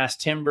mass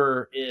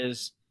timber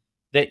is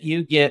that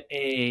you get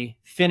a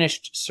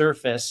finished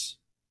surface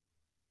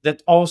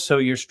that's also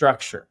your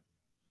structure.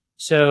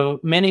 So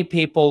many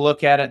people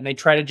look at it and they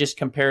try to just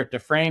compare it to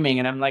framing.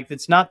 And I'm like,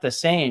 it's not the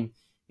same.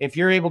 If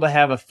you're able to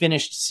have a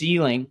finished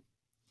ceiling,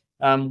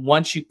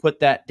 once you put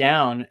that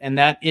down, and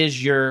that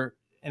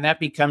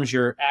becomes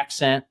your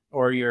accent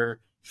or your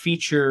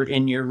feature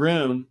in your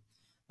room,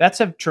 that's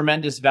of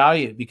tremendous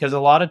value. Because a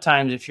lot of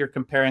times, if you're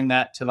comparing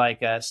that to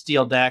like a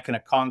steel deck and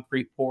a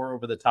concrete pour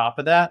over the top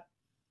of that,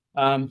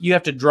 you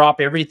have to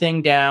drop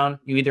everything down.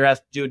 You either have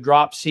to do a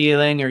drop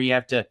ceiling or you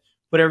have to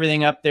put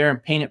everything up there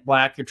and paint it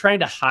black. You're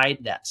trying to hide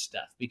that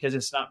stuff because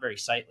it's not very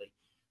sightly.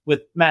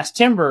 With mass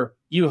timber,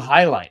 you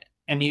highlight it,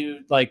 and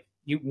you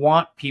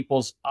want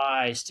people's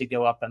eyes to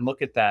go up and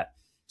look at that.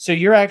 So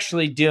you're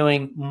actually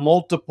doing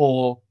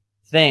multiple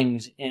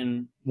things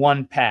in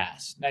one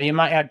pass. Now you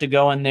might have to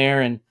go in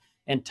there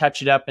and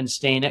touch it up and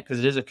stain it because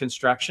it is a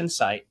construction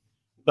site,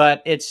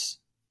 but it's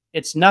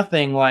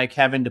nothing like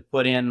having to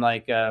put in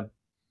like the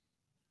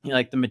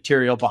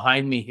material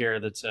behind me here.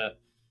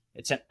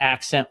 It's an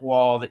accent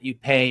wall that you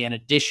pay in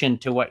addition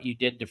to what you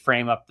did to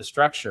frame up the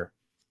structure.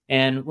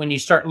 And when you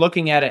start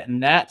looking at it in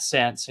that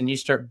sense, and you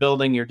start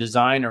building your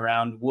design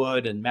around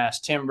wood and mass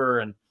timber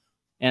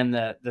and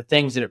the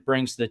things that it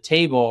brings to the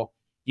table,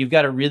 you've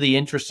got a really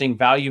interesting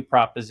value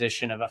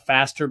proposition of a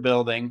faster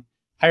building,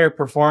 higher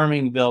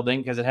performing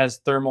building, because it has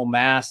thermal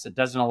mass that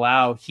doesn't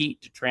allow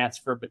heat to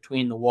transfer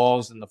between the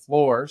walls and the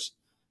floors.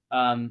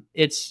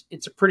 It's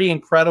a pretty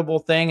incredible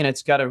thing, and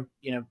it's got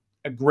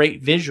a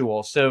great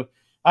visual. So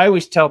I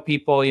always tell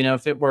people,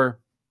 if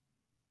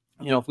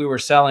we were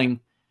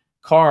selling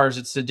cars,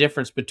 it's the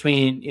difference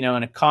between,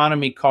 an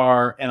economy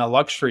car and a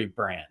luxury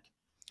brand.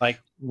 Like,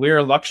 we're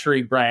a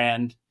luxury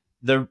brand.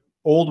 The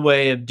old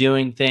way of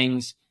doing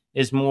things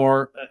is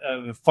more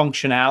of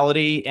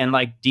functionality and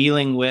like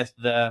dealing with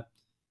the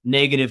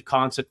negative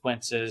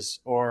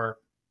consequences or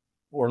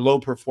low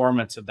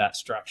performance of that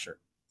structure.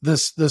 The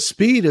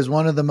speed is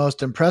one of the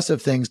most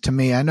impressive things to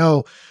me. I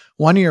know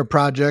one of your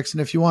projects,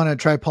 and if you want to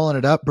try pulling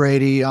it up,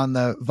 Brady, on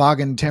the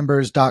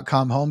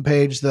VaagenTimbers.com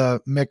homepage,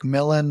 the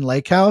McMillan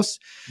Lake House.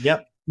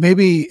 Yep.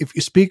 Maybe if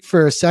you speak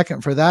for a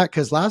second for that,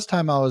 because last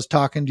time I was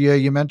talking to you,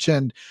 you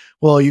mentioned,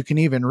 well, you can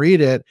even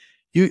read it.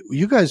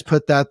 You guys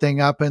put that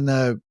thing up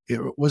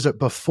was it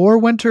before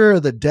winter or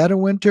the dead of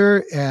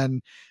winter?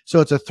 And so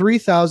it's a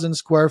 3,000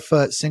 square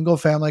foot single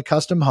family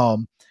custom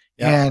home.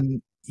 Yep.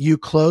 And you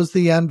close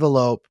the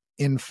envelope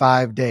in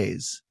 5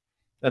 days.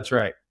 That's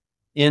right.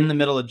 In the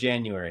middle of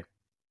January.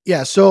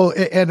 Yeah. So,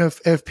 and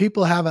if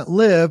people haven't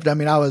lived, I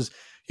mean, I was,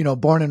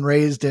 born and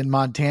raised in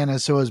Montana.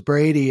 So was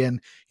Brady,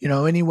 and,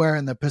 anywhere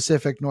in the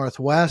Pacific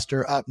Northwest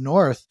or up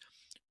north,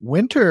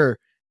 winter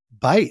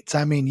bites.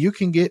 I mean, you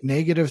can get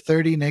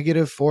 -30,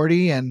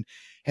 -40.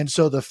 And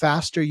so the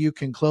faster you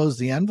can close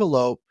the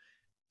envelope,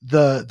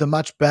 the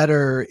much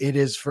better it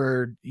is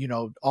for,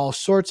 all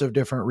sorts of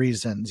different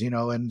reasons,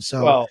 and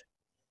so. Well,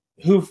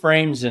 who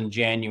frames in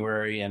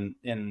January in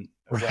a winter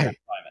climate?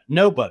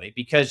 Nobody,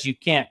 because you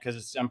can't, because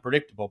it's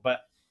unpredictable.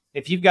 But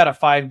if you've got a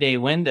 5-day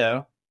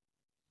window,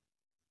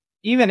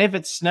 even if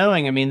it's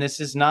snowing, I mean, this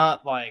is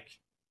not like,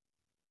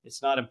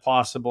 it's not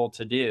impossible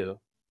to do.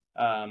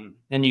 And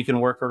you can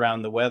work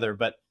around the weather.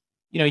 But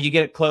you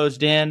get it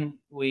closed in.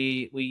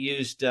 We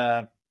used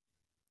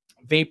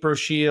vapor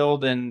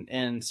shield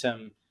and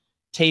some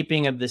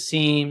taping of the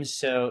seams.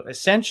 So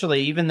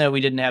essentially, even though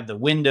we didn't have the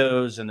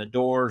windows and the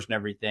doors and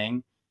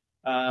everything,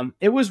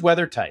 it was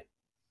weather tight.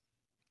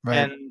 Right.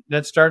 And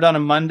that started on a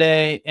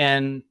Monday,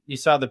 and you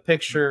saw the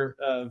picture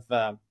of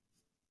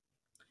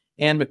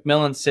Ann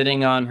McMillan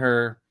sitting on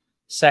her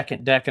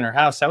second deck in her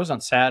house. That was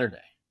on Saturday.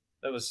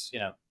 That was,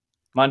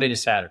 Monday to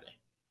Saturday.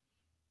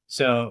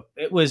 So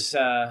it was,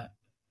 and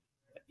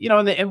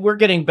we're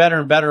getting better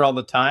and better all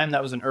the time.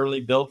 That was an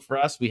early build for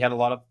us. We had a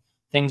lot of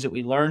things that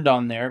we learned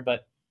on there,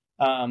 but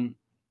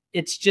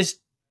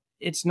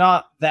it's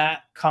not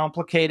that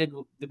complicated.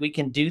 We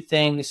can do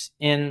things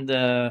in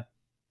the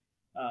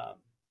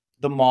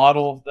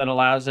model that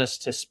allows us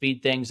to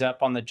speed things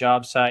up on the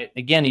job site.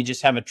 Again, you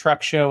just have a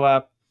truck show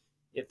up.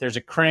 If there's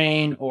a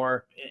crane,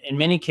 or in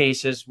many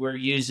cases, we're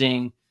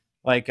using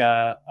like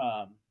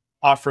a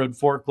off-road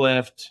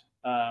forklift,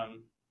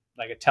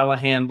 like a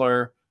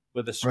telehandler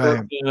with a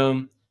skirt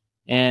boom,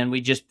 and we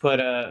just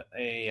put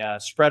a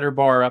spreader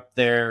bar up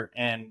there,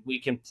 and we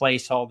can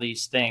place all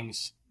these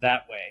things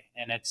that way.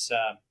 And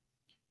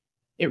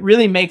it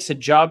really makes a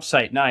job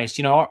site nice.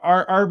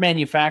 Our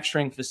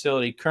manufacturing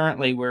facility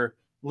currently, we're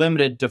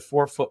limited to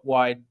 4-foot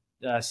wide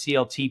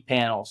CLT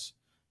panels.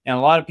 And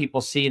a lot of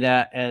people see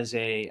that as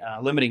a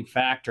limiting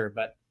factor,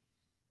 but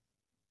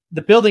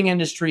the building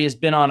industry has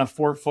been on a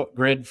 4-foot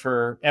grid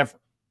forever,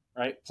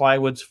 right?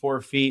 Plywood's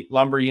 4 feet,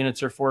 lumber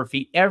units are 4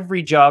 feet.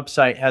 Every job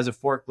site has a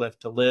forklift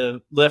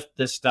to lift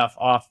this stuff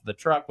off the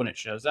truck when it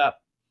shows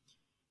up.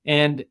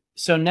 And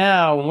so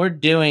now when we're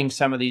doing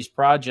some of these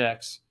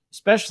projects,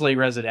 especially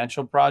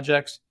residential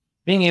projects,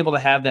 being able to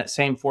have that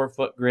same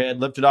 4-foot grid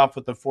lifted off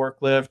with the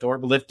forklift or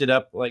lifted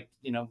up with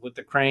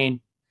the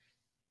crane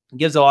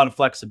gives a lot of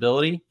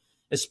flexibility,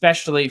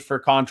 especially for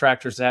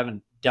contractors that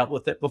haven't dealt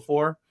with it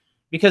before.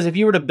 Because if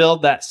you were to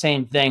build that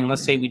same thing,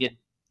 let's say we did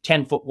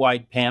 10-foot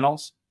wide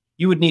panels,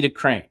 you would need a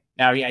crane.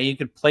 Now, yeah, you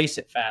could place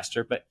it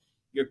faster, but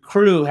your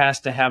crew has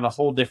to have a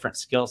whole different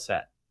skill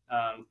set.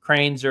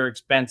 Cranes are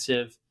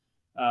expensive.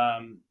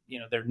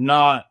 They're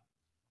not,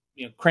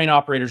 crane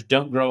operators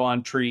don't grow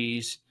on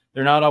trees.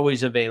 They're not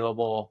always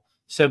available.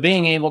 So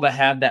being able to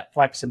have that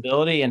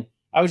flexibility, and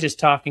I was just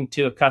talking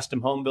to a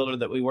custom home builder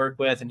that we work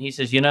with, and he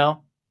says, he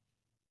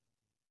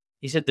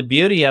said, the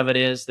beauty of it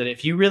is that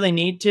if you really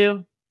need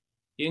to,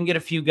 you can get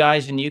a few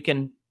guys and you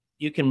can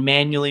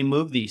manually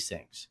move these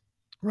things.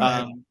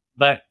 Right.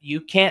 But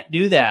you can't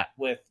do that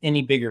with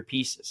any bigger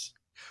pieces.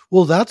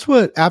 Well, that's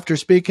what, after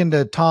speaking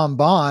to Tom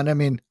Bond, I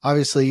mean,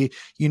 obviously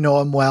you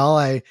know him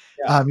well. You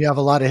have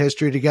a lot of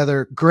history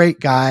together, great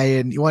guy,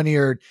 and one of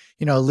your,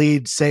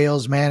 lead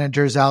sales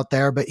managers out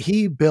there, but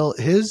he built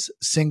his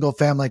single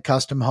family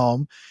custom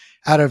home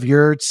out of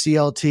your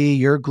CLT,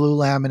 your glue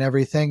lam and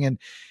everything. And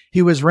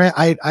he was,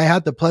 I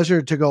had the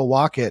pleasure to go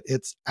walk it.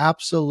 It's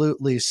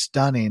absolutely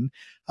stunning.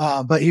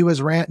 But he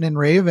was ranting and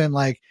raving.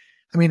 Like,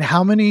 I mean,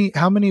 how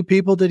many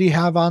people did he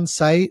have on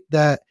site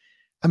that,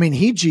 I mean,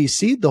 he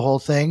GC'd the whole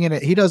thing, and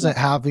he doesn't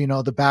have,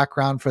 the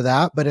background for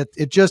that, but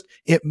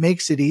it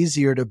makes it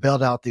easier to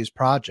build out these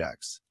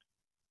projects.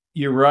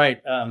 You're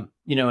right.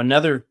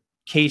 Another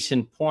case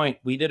in point,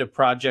 we did a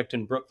project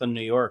in Brooklyn,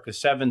 New York, a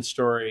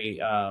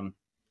 7-story,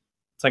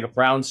 it's like a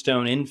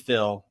brownstone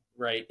infill,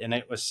 right? And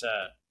it was,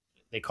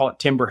 they call it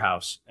timber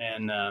house.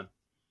 And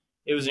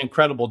it was an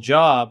incredible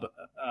job.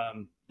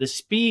 The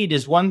speed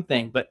is one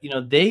thing, but,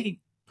 they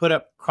put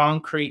up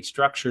concrete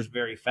structures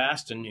very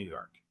fast in New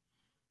York.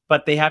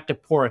 But they have to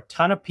pour a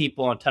ton of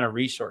people and a ton of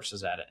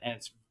resources at it. And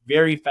it's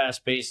very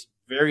fast paced,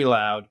 very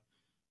loud.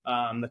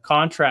 The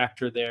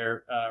contractor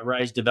there,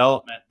 Rise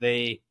Development,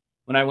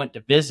 when I went to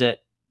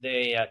visit,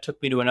 they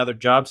took me to another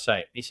job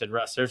site. He said,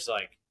 Russ, there's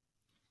like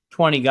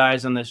 20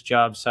 guys on this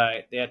job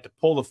site. They had to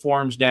pull the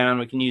forms down.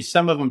 We can use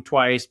some of them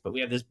twice, but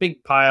we have this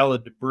big pile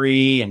of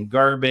debris and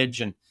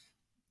garbage and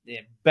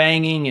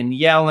banging and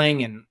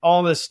yelling and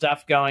all this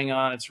stuff going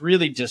on. It's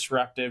really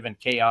disruptive and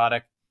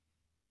chaotic.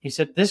 He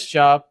said, this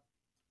job,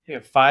 they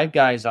have 5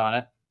 guys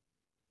on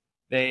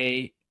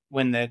it.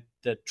 When the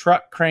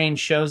truck crane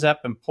shows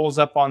up and pulls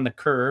up on the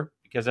curb,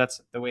 because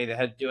that's the way they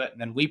had to do it, and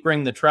then we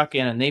bring the truck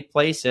in and they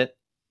place it,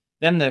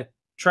 then the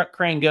truck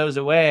crane goes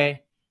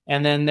away,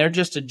 and then they're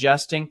just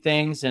adjusting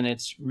things, and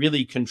it's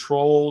really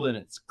controlled, and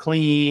it's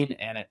clean,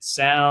 and it's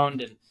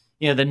sound.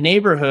 And the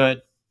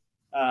neighborhood,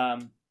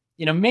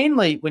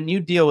 mainly when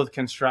you deal with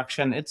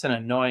construction, it's an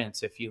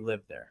annoyance if you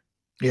live there.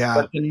 Yeah.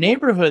 But the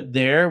neighborhood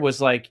there was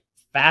like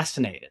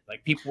fascinated.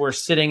 Like, people were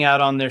sitting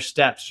out on their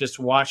steps just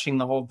watching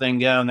the whole thing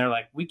go, and they're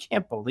like, we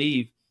can't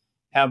believe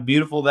how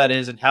beautiful that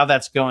is and how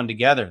that's going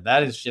together.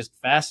 That is just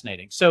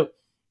fascinating. So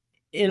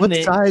what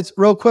size,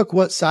 real quick,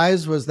 what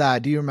size was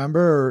that? Do you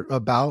remember, or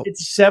about?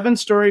 It's a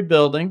 7-story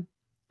building.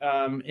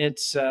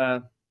 It's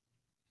I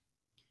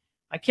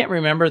can't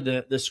remember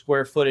the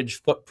square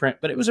footage footprint,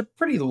 but it was a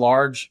pretty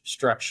large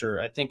structure.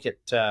 I think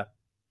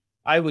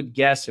I would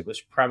guess it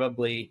was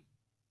probably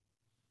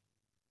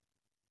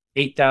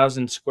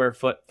 8,000 square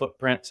foot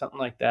footprint, something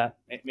like that.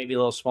 Maybe a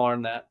little smaller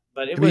than that.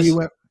 But it was.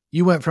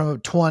 you went from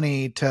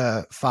 20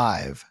 to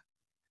 5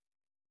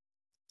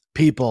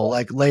 people,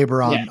 like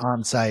labor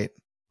on site.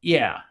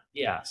 Yeah.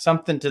 Yeah.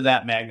 Something to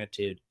that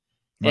magnitude.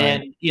 Right.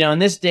 And, in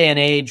this day and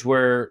age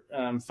where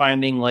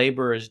finding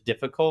labor is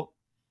difficult,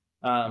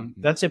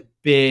 that's a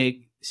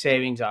big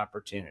savings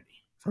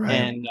opportunity. Right.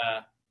 And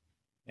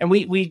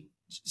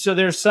so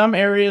there's some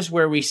areas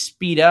where we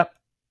speed up,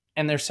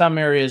 and there's some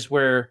areas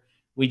where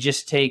we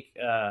just take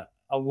a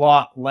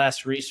lot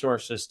less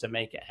resources to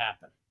make it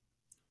happen.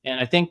 And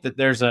I think that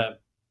there's a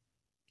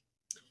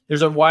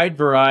wide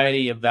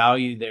variety of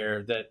value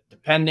there that,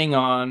 depending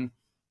on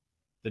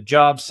the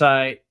job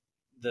site,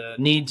 the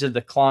needs of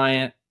the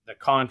client, the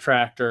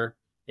contractor,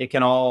 it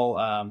can all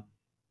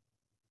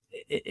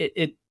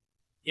it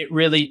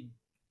really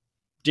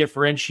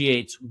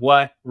differentiates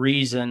what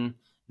reason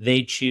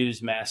they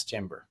choose mass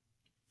timber.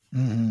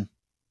 Mm-hmm.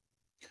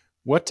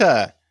 What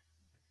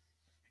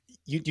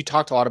you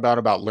talked a lot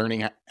about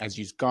learning as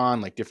you've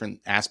gone, like different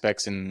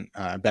aspects and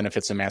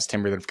benefits of mass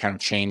timber that have kind of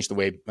changed the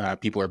way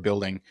people are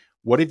building.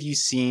 What have you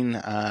seen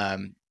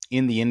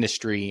in the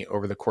industry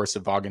over the course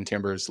of Vaagen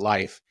Timbers'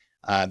 life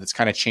that's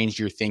kind of changed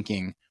your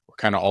thinking or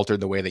kind of altered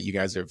the way that you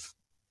guys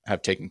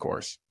have taken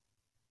course?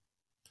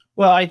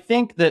 Well, I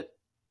think that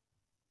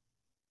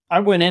I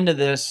went into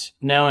this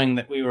knowing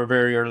that we were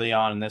very early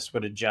on and this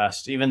would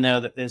adjust, even though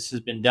that this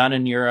has been done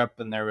in Europe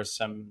and there was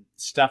some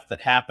stuff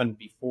that happened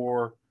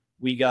before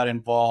we got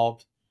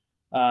involved.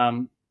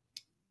 But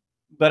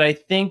I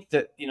think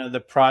that,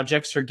 the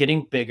projects are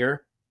getting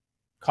bigger.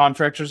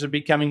 Contractors are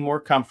becoming more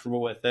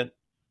comfortable with it.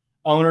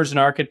 Owners and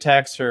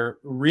architects are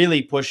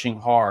really pushing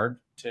hard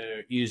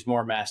to use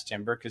more mass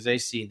timber because they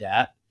see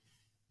that.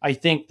 I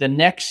think the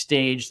next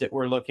stage that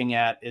we're looking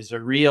at is a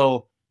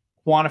real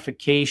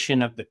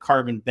quantification of the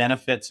carbon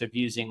benefits of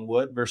using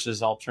wood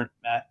versus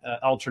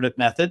alternate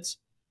methods.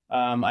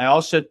 I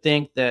also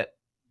think that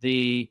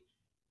the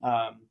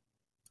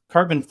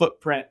carbon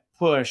footprint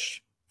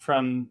push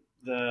from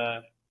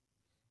the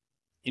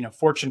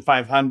Fortune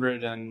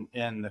 500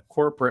 and the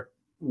corporate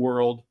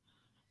world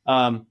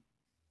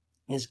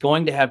is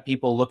going to have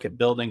people look at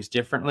buildings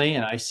differently.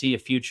 And I see a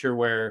future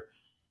where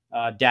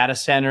data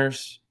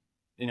centers,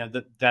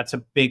 that's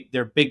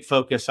their big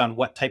focus on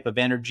what type of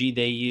energy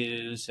they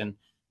use,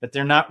 but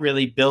they're not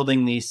really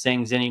building these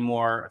things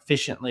anymore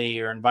efficiently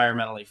or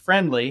environmentally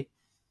friendly.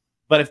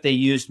 But if they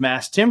used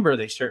mass timber,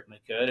 they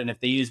certainly could. And if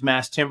they use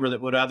mass timber that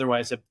would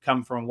otherwise have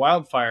come from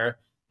wildfire,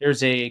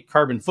 there's a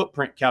carbon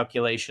footprint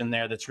calculation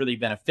there that's really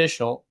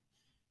beneficial.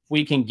 If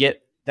we can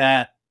get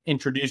that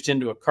introduced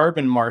into a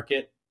carbon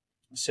market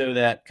so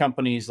that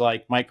companies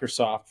like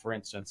Microsoft, for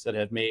instance, that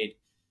have made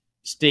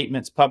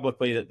statements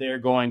publicly that they're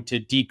going to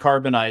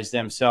decarbonize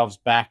themselves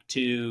back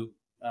to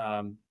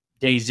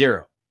day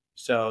zero.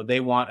 So they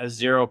want a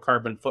zero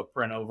carbon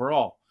footprint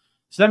overall.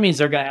 So that means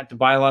they're going to have to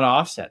buy a lot of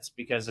offsets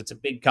because it's a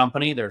big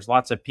company. There's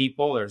lots of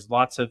people. There's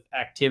lots of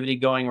activity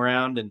going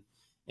around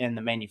in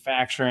the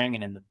manufacturing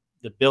and in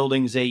the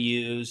buildings they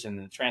use and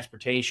the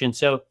transportation.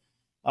 So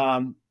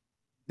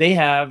they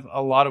have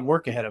a lot of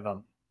work ahead of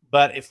them.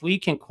 But if we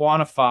can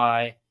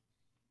quantify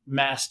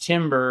mass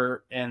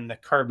timber and the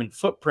carbon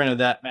footprint of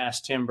that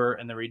mass timber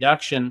and the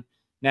reduction,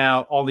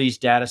 now all these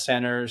data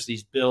centers,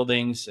 these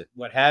buildings,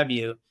 what have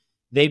you,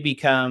 they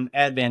become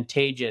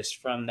advantageous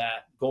from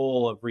that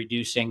goal of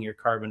reducing your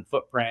carbon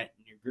footprint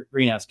and your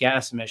greenhouse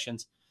gas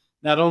emissions.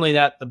 Not only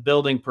that, the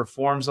building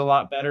performs a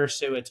lot better,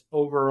 so its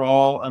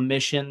overall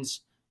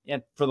emissions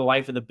for the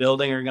life of the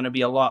building are going to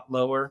be a lot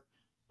lower.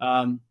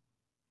 And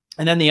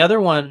then the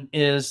other one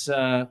is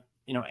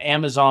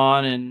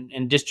Amazon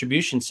and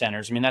distribution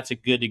centers. I mean, that's a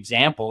good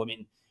example. I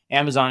mean,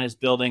 Amazon is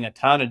building a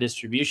ton of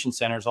distribution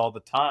centers all the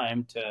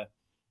time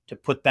to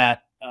put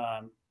that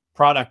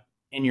product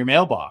in your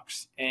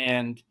mailbox.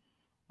 And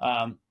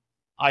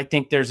I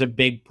think there's a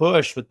big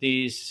push with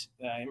these,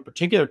 in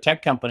particular,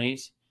 tech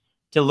companies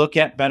to look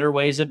at better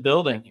ways of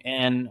building.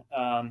 And,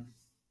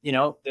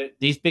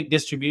 these big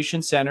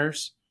distribution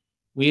centers,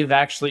 we've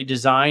actually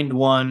designed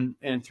one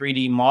in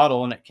 3D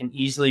model, and it can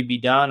easily be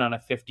done on a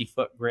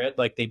 50-foot grid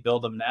like they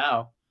build them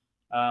now,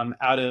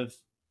 out of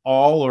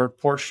all or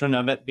portion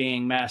of it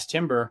being mass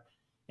timber.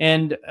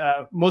 And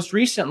most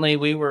recently,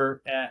 we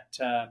were at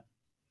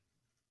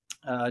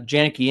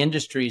Janicki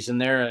Industries, and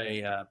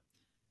they're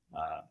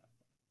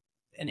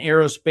an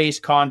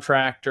aerospace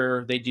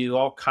contractor. They do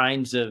all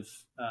kinds of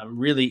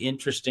really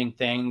interesting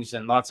things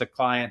and lots of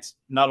clients,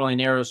 not only in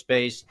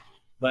aerospace,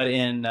 but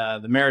in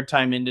the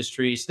maritime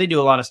industries. They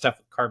do a lot of stuff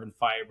with carbon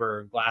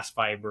fiber, glass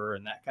fiber,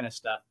 and that kind of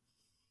stuff.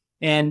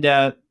 And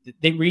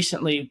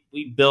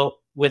we built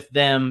with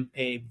them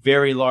a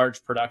very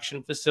large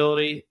production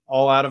facility,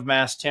 all out of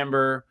mass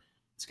timber.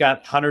 It's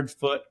got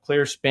 100-foot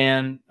clear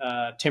span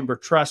timber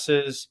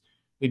trusses.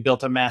 We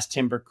built a mass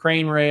timber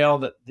crane rail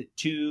that the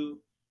two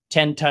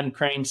 10-ton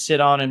cranes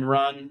sit on and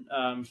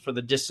run for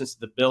the distance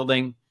of the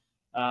building.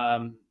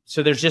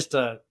 So there's just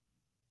a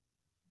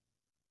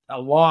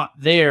lot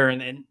there.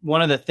 And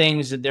one of the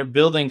things that they're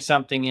building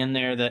something in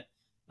there that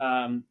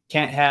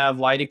can't have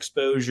light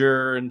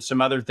exposure and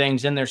some other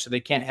things in there. So they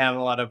can't have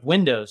a lot of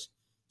windows.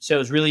 So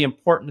it's really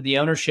important to the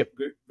ownership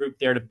group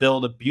there to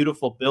build a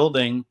beautiful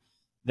building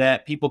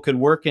that people could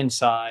work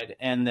inside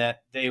and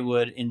that they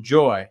would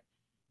enjoy.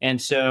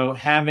 And so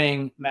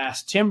having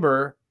mass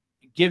timber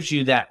gives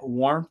you that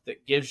warmth,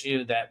 that gives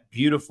you that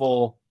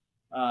beautiful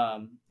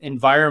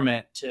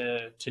environment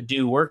to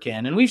do work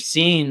in. And we've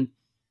seen,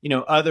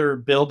 other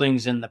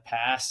buildings in the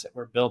past that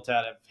were built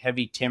out of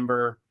heavy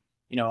timber,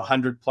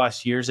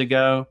 100+ years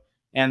ago,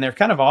 and they're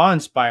kind of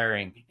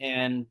awe-inspiring.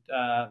 And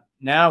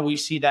now we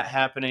see that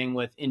happening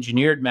with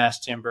engineered mass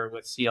timber,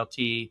 with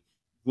CLT,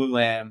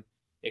 glulam,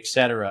 et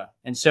cetera.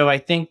 And so I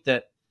think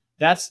that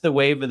that's the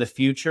wave of the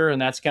future, and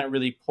that's going to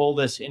really pull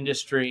this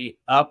industry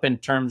up in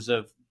terms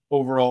of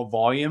overall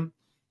volume,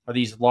 are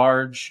these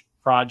large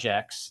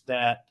projects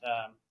that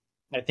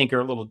I think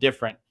are a little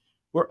different.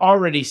 We're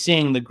already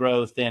seeing the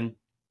growth in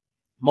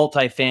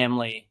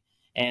multifamily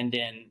and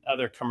in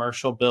other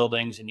commercial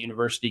buildings and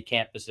university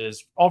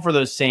campuses, all for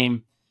those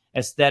same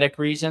aesthetic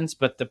reasons,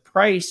 but the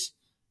price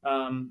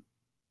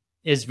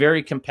is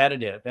very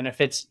competitive. And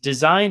if it's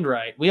designed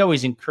right, we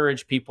always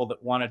encourage people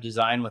that want to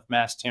design with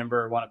mass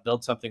timber, or want to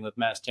build something with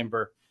mass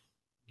timber,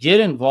 get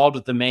involved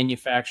with the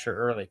manufacturer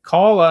early.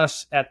 Call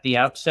us at the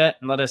outset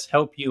and let us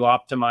help you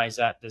optimize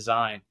that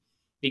design.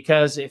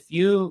 Because if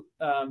you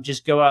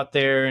just go out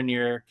there and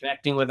you're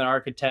connecting with an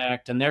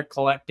architect and they're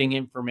collecting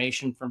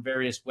information from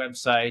various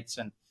websites,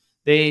 and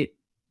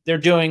they're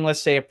doing,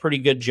 let's say, a pretty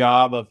good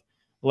job of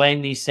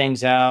laying these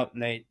things out,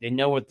 and they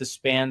know what the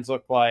spans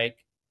look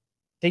like,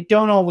 they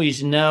don't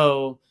always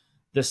know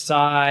the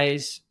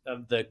size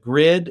of the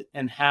grid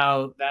and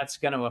how that's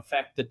going to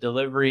affect the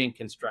delivery and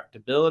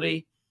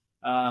constructability.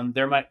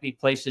 There might be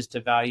places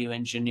to value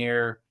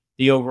engineer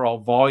the overall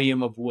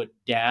volume of wood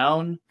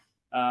down.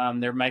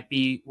 There might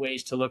be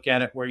ways to look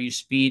at it where you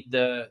speed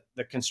the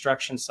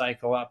construction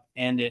cycle up,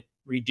 and it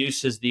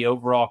reduces the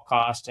overall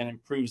cost and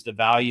improves the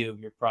value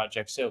of your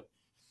project. So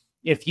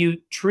if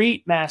you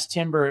treat mass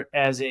timber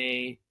as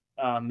a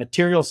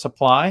material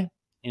supply,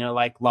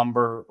 like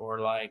lumber or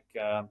like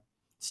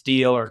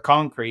steel or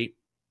concrete,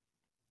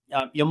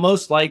 you'll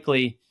most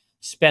likely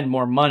spend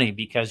more money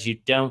because you're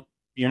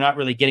not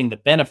really getting the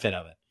benefit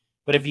of it.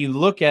 But if you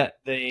look at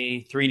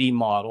the 3D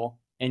model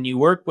and you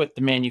work with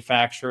the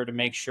manufacturer to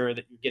make sure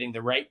that you're getting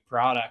the right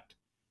product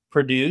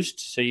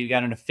produced, so you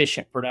got an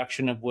efficient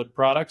production of wood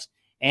products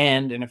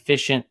and an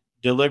efficient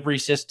delivery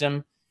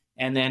system,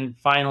 and then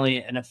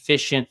finally an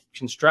efficient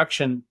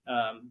construction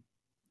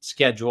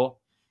schedule,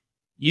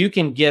 you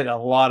can get a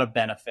lot of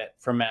benefit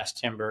from mass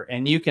timber,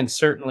 and you can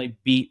certainly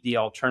beat the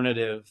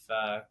alternative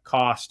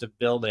cost of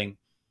building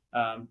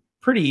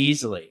pretty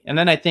easily. And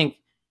then I think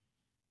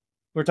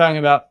we're talking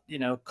about,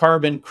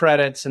 carbon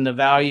credits and the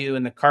value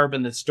and the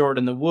carbon that's stored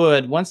in the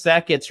wood. Once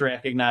that gets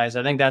recognized,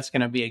 I think that's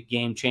going to be a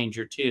game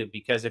changer too,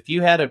 because if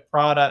you had a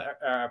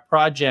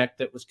project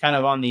that was kind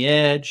of on the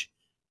edge,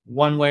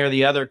 one way or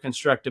the other,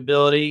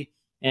 constructability,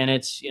 and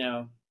it's,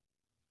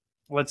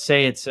 let's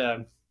say it's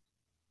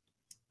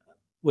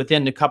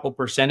within a couple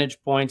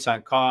percentage points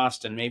on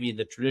cost, and maybe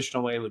the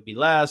traditional way would be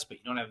less, but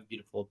you don't have a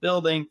beautiful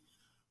building.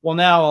 Well,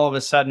 now all of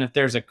a sudden, if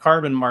there's a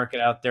carbon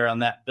market out there on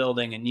that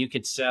building, and you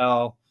could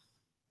sell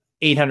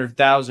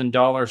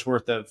 $800,000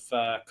 worth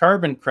of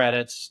carbon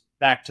credits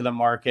back to the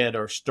market,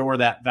 or store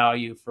that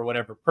value for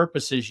whatever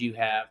purposes you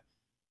have,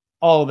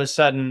 all of a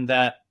sudden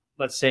that,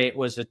 let's say it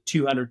was a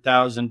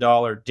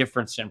 $200,000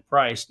 difference in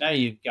price, now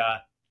you've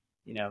got,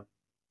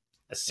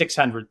 a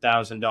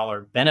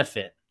 $600,000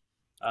 benefit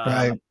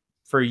Right.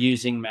 for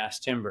using mass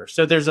timber.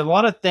 So there's a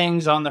lot of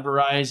things on the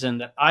horizon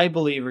that I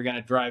believe are going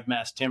to drive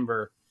mass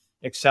timber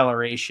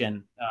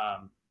acceleration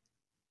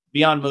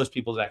beyond most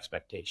people's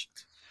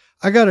expectations.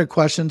 I got a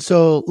question.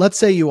 So let's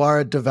say you are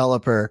a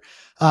developer,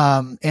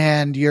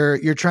 and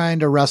you're trying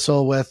to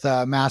wrestle with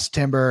mass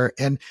timber.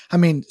 And I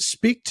mean,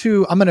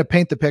 I'm going to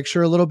paint the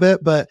picture a little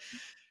bit, but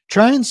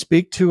try and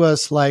speak to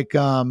us like,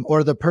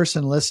 or the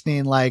person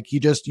listening, like you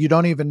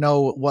don't even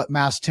know what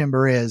mass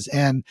timber is.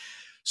 And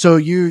so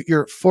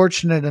you're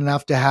fortunate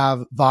enough to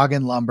have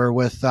Vaagen lumber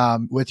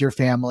with your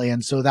family.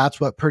 And so that's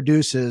what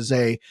produces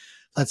a,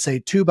 let's say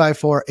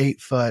 2x4,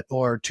 8 foot,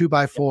 or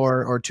 2x4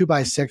 or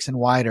 2x6 and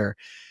wider.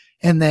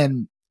 And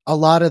then a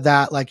lot of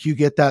that, like you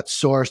get that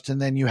sourced, and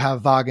then you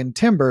have Vaagen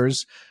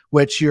Timbers,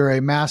 which you're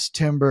a mass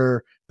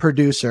timber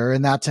producer,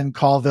 and that's in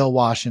Colville,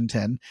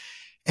 Washington.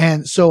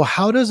 And so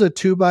how does a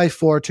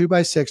 2x4,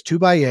 2x6,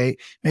 2x8,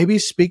 maybe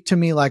speak to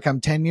me like I'm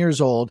 10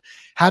 years old,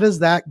 how does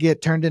that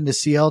get turned into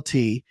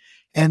CLT?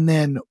 And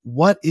then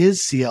what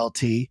is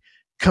CLT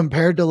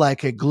compared to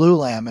like a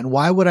glulam? And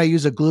why would I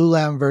use a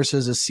glulam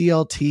versus a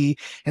CLT?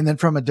 And then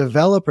from a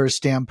developer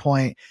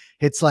standpoint,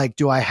 it's like,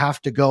 do I have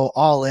to go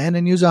all in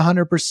and use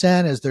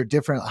 100%? Is there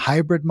different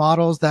hybrid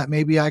models that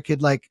maybe I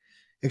could like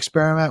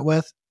experiment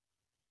with?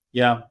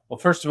 Yeah. Well,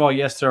 first of all,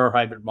 yes, there are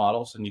hybrid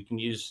models, and you can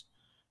use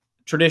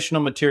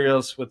traditional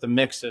materials with a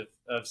mix of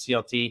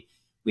CLT.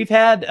 We've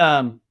had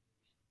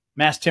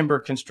mass timber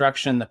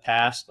construction in the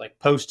past, like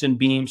post and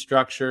beam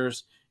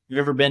structures. If you've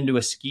ever been to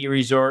a ski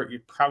resort, you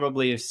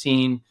probably have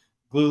seen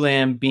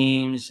glulam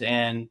beams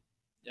and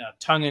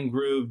tongue and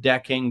groove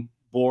decking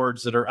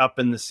boards that are up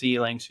in the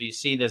ceiling. So you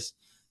see this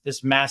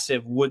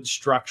massive wood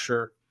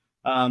structure.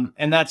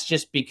 And that's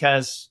just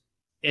because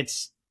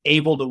it's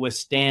able to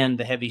withstand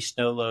the heavy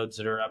snow loads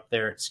that are up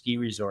there at ski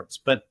resorts.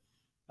 But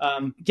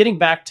getting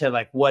back to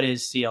like, what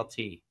is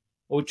CLT?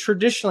 Well,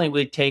 traditionally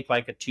we take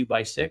like a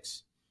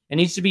 2x6. It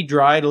needs to be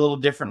dried a little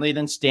differently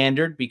than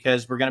standard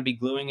because we're going to be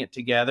gluing it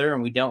together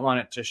and we don't want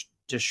it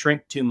to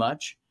shrink too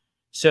much.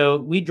 So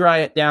we dry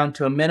it down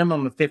to a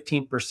minimum of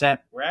 15%.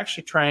 We're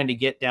actually trying to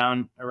get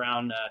down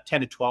around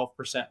 10 to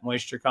 12%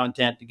 moisture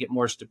content to get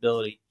more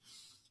stability.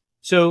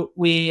 So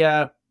we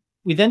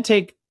then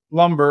take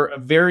lumber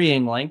of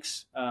varying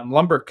lengths.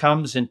 Lumber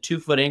comes in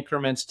 2-foot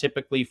increments,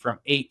 typically from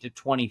 8 to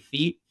 20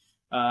 feet.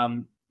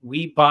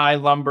 We buy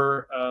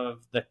lumber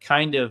of the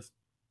kind of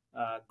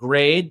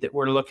grade that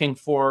we're looking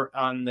for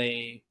on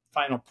the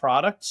final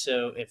product.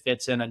 So if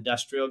it's an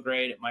industrial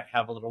grade, it might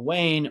have a little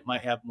wane, it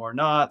might have more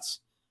knots.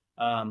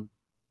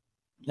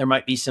 There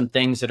might be some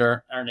things that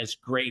aren't as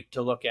great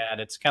to look at.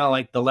 It's kind of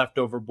like the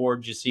leftover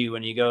boards you see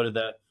when you go to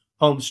the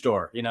home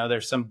store. You know,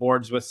 there's some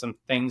boards with some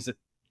things that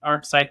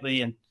aren't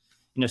sightly and,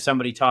 you know,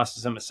 somebody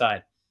tosses them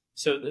aside.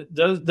 So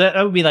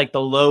that would be like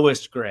the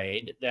lowest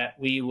grade that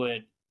we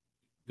would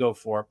go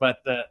for. But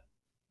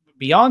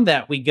beyond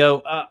that, we go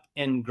up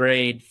in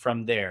grade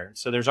from there.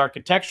 So there's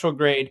architectural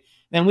grade.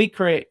 Then we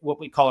create what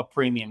we call a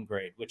premium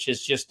grade, which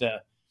is just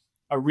a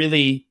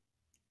really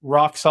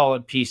rock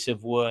solid piece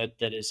of wood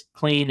that is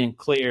clean and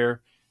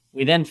clear.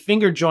 We then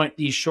finger joint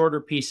these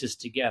shorter pieces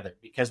together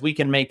because we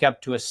can make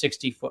up to a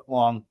 60-foot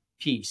long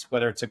piece,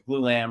 whether it's a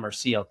glulam or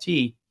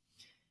CLT.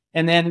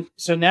 And then,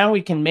 so now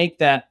we can make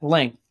that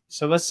length.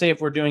 So let's say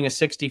if we're doing a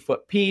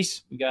 60-foot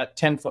piece, we got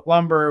 10-foot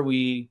lumber,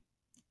 we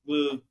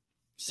glue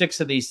 6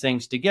 of these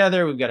things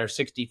together, we've got our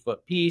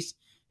 60-foot piece.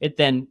 It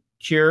then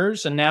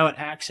cures, and now it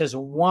acts as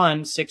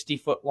one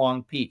 60-foot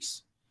long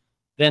piece.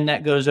 Then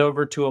that goes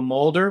over to a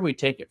molder. We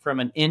take it from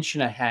 1.5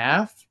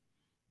 inches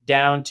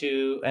down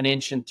to 1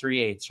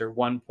 3/8 or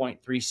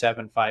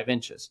 1.375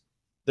 inches.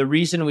 The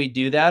reason we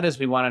do that is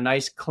we want a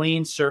nice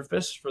clean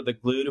surface for the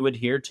glue to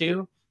adhere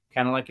to.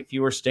 Kind of like if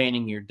you were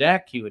staining your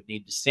deck, you would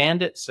need to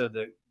sand it so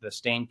the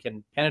stain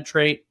can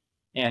penetrate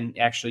and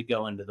actually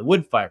go into the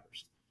wood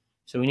fibers.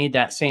 So we need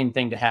that same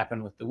thing to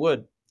happen with the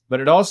wood. But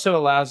it also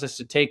allows us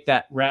to take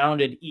that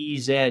rounded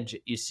ease edge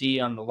that you see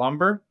on the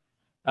lumber.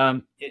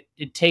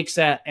 It takes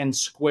that and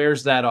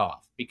squares that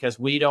off because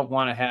we don't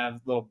want to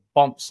have little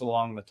bumps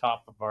along the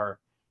top of our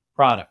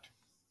product.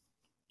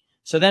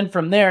 So then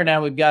from there,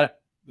 now we've got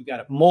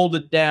it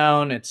molded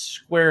down. It's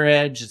square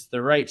edge. It's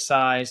the right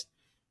size.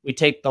 We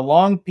take the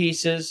long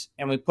pieces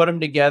and we put them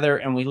together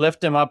and we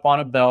lift them up on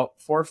a belt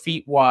 4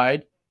 feet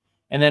wide.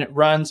 And then it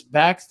runs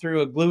back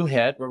through a glue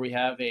head where we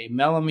have a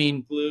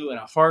melamine glue and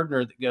a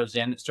hardener that goes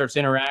in. It starts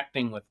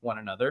interacting with one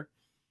another.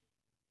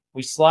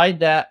 We slide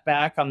that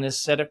back on this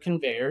set of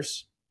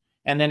conveyors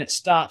and then it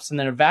stops. And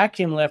then a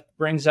vacuum lift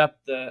brings up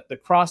the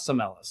cross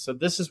lamellas. So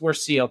this is where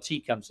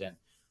CLT comes in.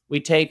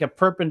 We take a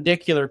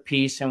perpendicular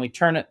piece and we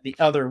turn it the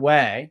other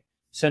way.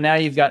 So now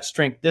you've got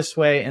strength this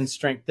way and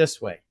strength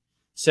this way.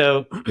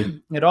 So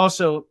it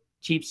also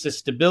keeps the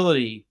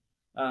stability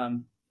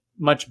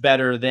much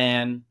better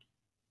than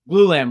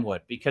glulam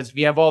would, because if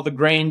you have all the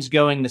grains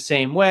going the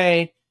same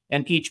way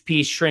and each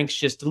piece shrinks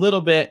just a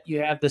little bit,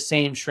 you have the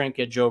same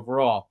shrinkage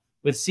overall.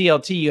 With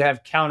CLT, you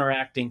have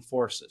counteracting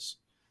forces.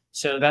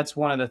 So that's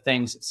one of the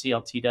things that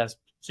CLT does.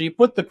 So you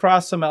put the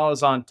cross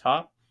lamellas on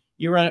top,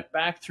 you run it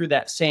back through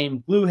that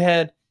same glue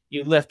head,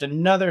 you lift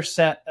another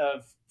set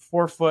of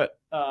 4-foot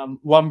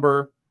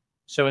lumber,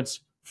 so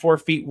it's 4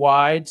 feet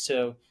wide,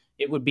 so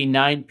it would be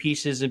 9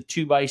 pieces of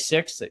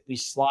 2x6 that we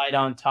slide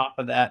on top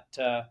of that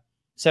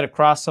set of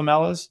cross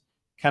lamellas.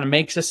 Kind of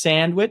makes a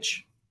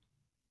sandwich.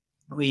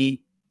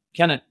 We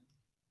kind of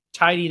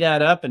tidy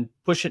that up and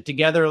push it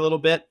together a little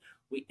bit.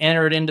 We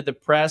enter it into the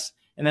press,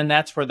 and then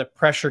that's where the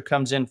pressure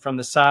comes in from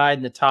the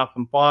side, the top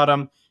and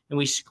bottom, and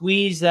we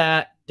squeeze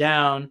that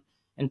down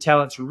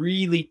until it's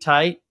really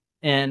tight.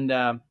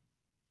 And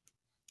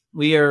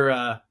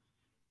we're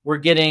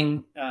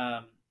getting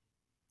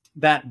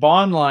that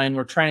bond line,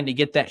 we're trying to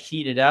get that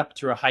heated up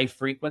through a high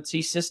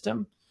frequency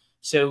system.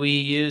 So we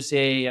use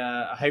a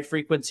high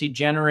frequency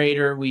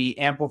generator. We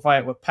amplify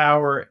it with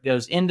power. It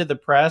goes into the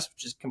press,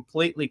 which is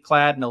completely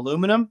clad in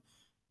aluminum.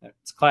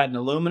 It's clad in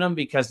aluminum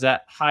because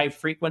that high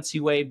frequency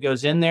wave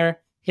goes in there,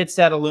 hits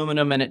that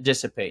aluminum, and it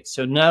dissipates.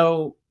 So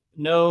no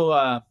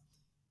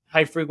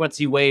high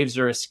frequency waves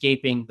are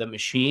escaping the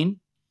machine.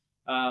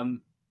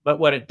 But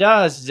what it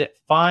does is it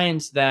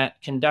finds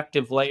that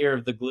conductive layer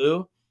of the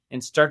glue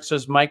and starts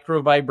those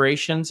micro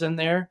vibrations in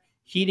there,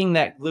 heating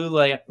that glue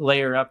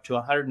layer up to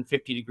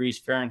 150 degrees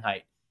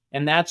Fahrenheit.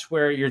 And that's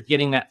where you're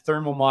getting that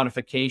thermal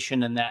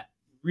modification and that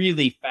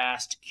really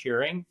fast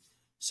curing.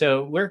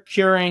 So we're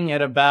curing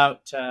at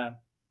about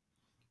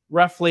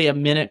roughly a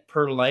minute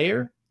per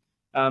layer.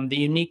 The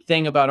unique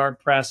thing about our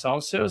press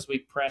also is we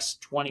press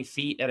 20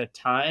 feet at a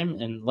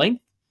time in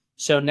length.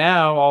 So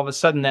now all of a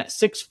sudden that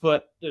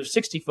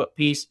 60-foot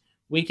piece,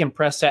 we can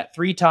press that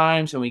 3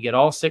 times and we get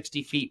all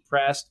 60 feet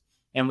pressed.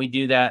 and we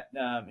do that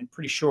in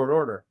pretty short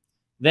order.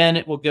 Then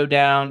it will go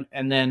down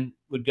and then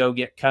would go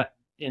get cut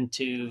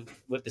into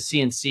with the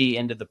CNC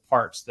into the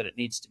parts that it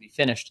needs to be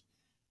finished.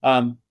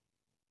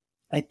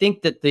 I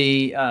think that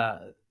the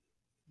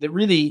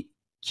really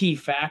key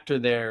factor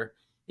there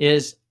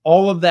is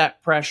all of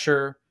that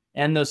pressure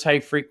and those high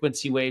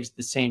frequency waves at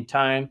the same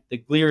time. The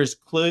glue is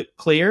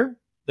clear.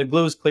 The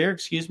glue is clear,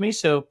 excuse me.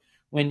 So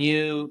when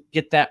you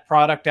get that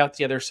product out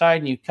the other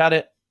side and you cut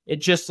it, it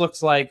just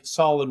looks like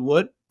solid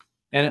wood,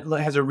 and it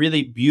has a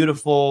really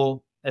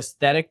beautiful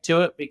aesthetic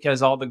to it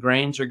because all the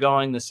grains are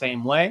going the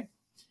same way.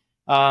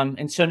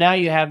 And so now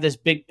you have this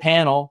big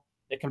panel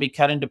that can be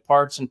cut into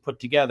parts and put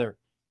together.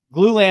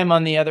 Glulam,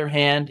 on the other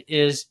hand,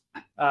 is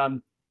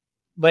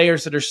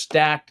layers that are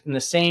stacked in the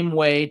same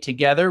way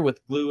together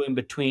with glue in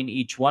between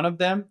each one of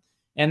them.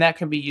 And that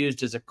can be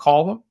used as a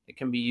column. It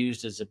can be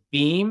used as a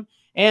beam.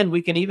 And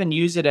we can even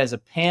use it as a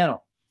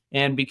panel.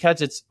 And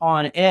because it's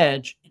on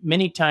edge,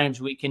 many times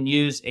we can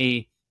use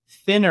a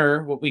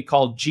thinner, what we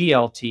call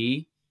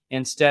GLT,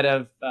 instead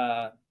of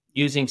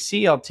using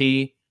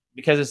CLT,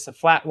 because it's the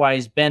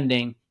flatwise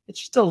bending. It's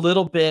just a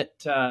little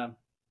bit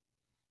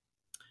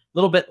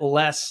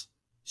less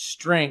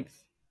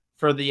strength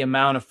for the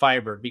amount of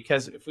fiber.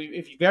 Because if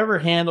you've ever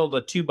handled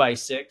a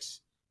 2x6,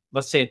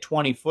 let's say a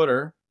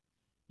 20-footer,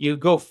 you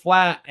go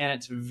flat and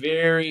it's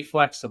very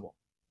flexible,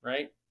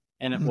 right?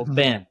 And it will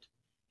bend.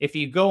 If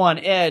you go on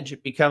edge,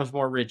 it becomes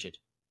more rigid.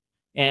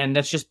 And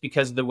that's just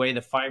because of the way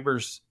the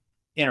fibers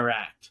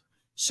interact.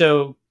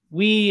 So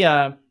we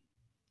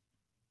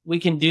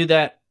can do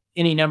that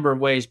any number of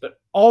ways, but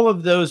all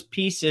of those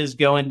pieces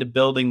go into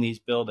building these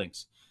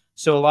buildings.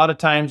 So a lot of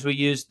times we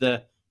use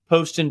the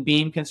post and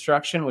beam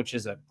construction, which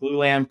is a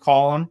glulam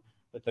column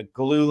with a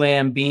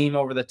glulam beam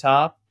over the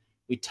top.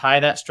 We tie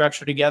that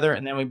structure together,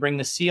 and then we bring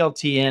the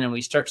CLT in and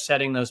we start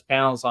setting those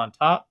panels on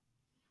top.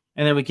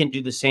 And then we can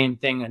do the same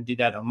thing and do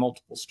that on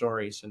multiple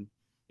stories. And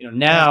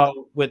now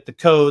with the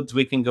codes,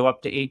 we can go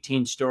up to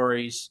 18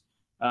 stories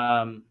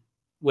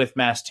with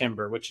mass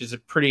timber, which is a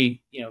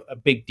pretty, a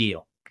big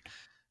deal.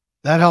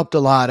 That helped a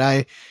lot.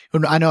 I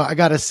know I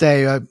got to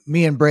say,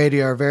 me and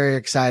Brady are very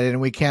excited, and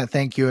we can't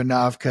thank you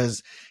enough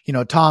because,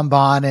 Tom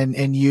Bond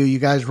and you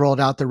guys rolled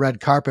out the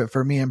red carpet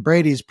for me and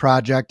Brady's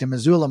project in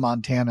Missoula,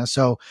 Montana.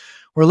 So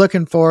we're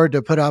looking forward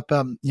to put up,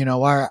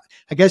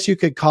 I guess you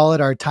could call it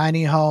our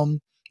tiny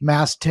home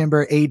mass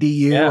timber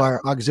ADU,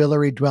 our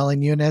auxiliary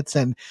dwelling units.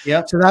 And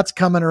so that's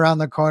coming around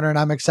the corner, and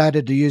I'm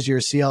excited to use your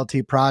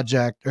CLT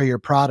project or your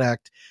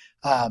product.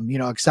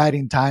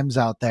 Exciting times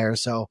out there.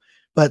 So,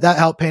 but that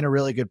helped paint a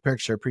really good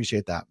picture.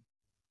 Appreciate that.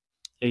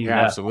 Yeah,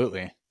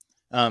 absolutely.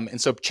 And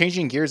so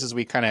changing gears as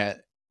we kind of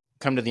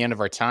come to the end of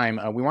our time,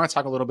 we want to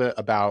talk a little bit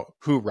about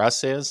who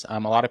Russ is. A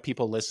lot of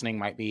people listening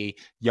might be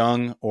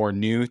young or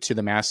new to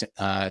the mass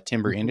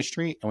timber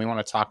industry. And we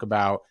want to talk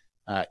about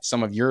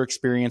some of your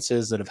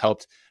experiences that have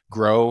helped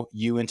grow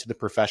you into the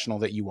professional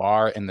that you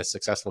are and the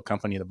successful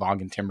company that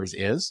Vaagen Timbers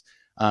is.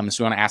 So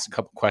we want to ask a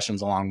couple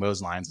questions along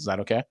those lines. Is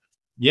that okay?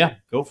 Yeah,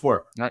 go for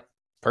it. All right,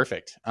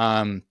 perfect.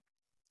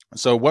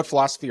 So what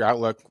philosophy or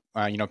outlook,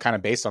 kind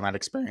of based on that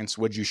experience,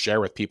 would you share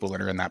with people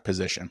that are in that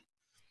position?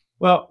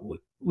 Well,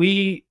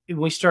 when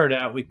we started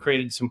out, we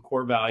created some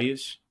core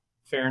values: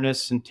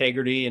 fairness,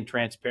 integrity, and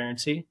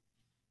transparency.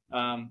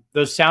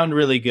 Those sound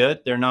really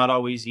good. They're not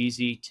always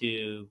easy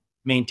to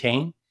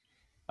maintain.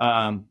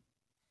 And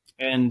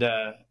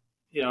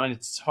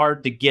it's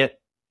hard to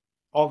get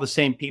all the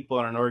same people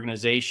in an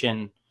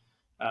organization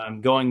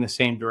going the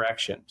same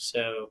direction.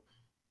 So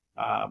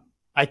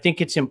I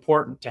think it's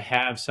important to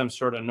have some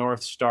sort of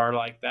North Star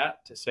like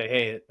that to say,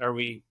 hey, are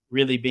we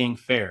really being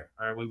fair?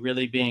 Are we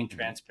really being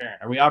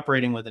transparent? Are we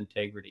operating with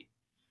integrity?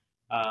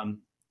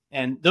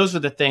 And those are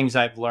the things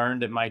I've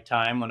learned in my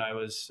time when I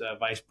was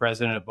vice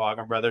president at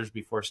Vaagen Brothers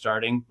before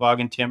starting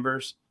Vaagen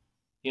Timbers.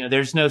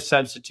 There's no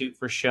substitute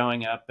for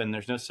showing up, and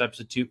there's no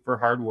substitute for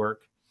hard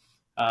work.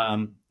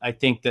 I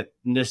think that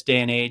in this day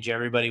and age,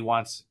 everybody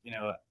wants,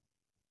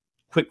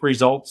 quick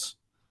results.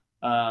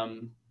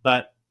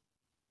 But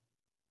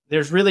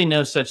there's really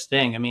no such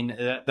thing. I mean,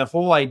 the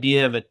whole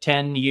idea of a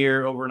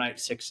 10-year overnight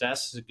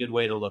success is a good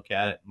way to look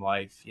at it in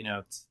life.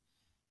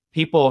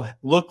 People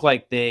look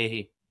like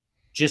they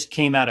just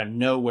came out of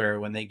nowhere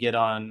when they get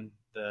on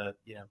the,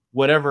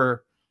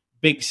 whatever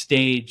big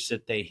stage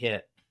that they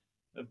hit.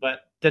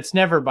 But that's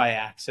never by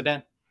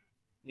accident.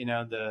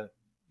 It's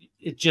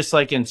just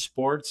like in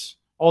sports.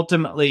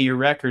 Ultimately, your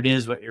record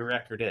is what your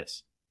record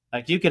is.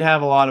 Like, you could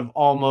have a lot of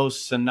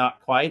almosts and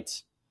not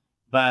quites,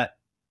 but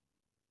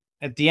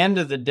at the end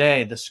of the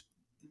day,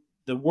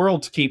 the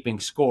world's keeping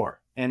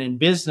score. And in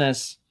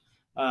business,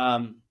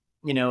 a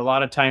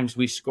lot of times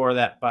we score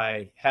that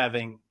by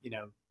having,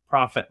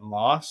 profit and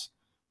loss.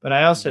 But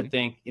I also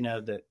think,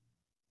 that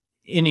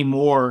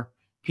anymore,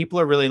 people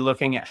are really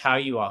looking at how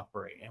you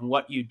operate and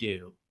what you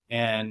do.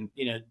 And,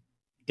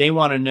 they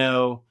want to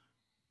know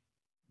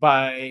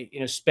by,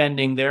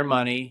 spending their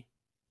money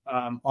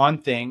on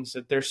things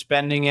that they're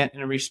spending it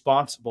in a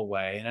responsible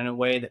way and in a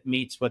way that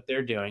meets what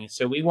they're doing.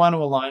 So we want to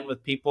align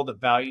with people that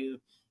value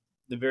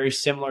the very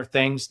similar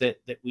things that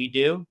we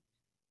do.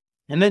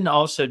 And then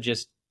also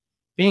just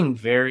being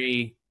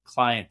very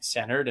client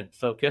centered and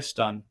focused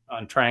on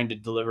trying to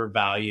deliver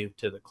value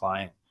to the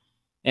client.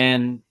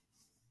 And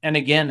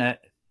again,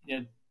 you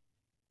know,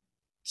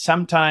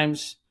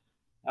 sometimes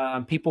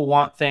people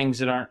want things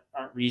that aren't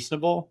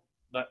reasonable,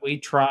 but we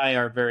try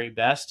our very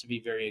best to be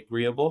very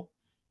agreeable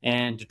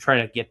and to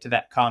try to get to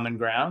that common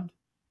ground.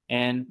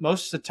 And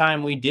most of the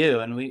time we do,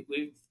 and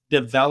we've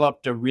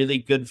developed a really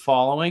good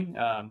following.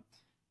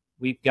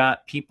 We've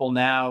got people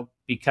now,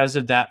 because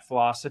of that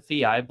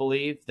philosophy, I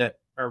believe, that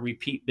are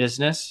repeat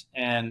business.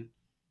 And,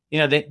 you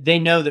know, they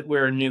know that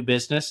we're a new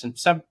business. And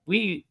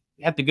we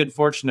had the good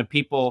fortune of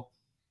people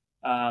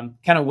kind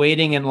of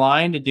waiting in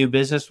line to do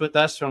business with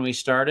us when we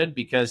started,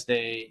 because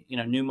they, you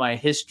know, knew my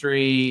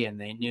history and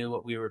they knew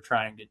what we were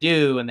trying to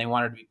do and they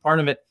wanted to be part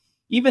of it,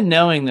 even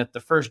knowing that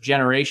the first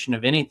generation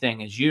of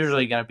anything is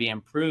usually going to be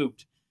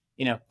improved,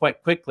 you know,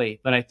 quite quickly.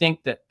 But I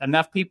think that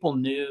enough people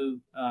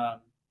knew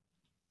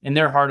in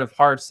their heart of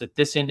hearts that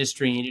this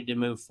industry needed to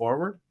move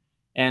forward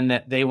and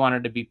that they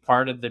wanted to be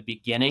part of the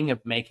beginning of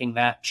making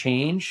that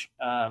change.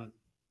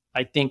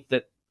 I think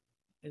that,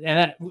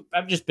 and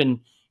I've just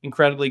been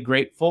incredibly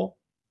grateful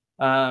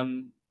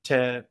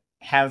to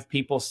have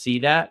people see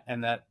that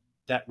and that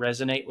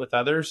resonate with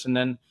others. And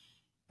then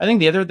I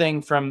think the other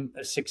thing from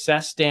a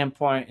success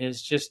standpoint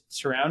is just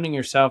surrounding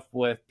yourself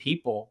with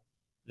people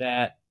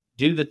that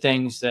do the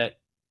things that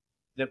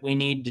we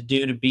need to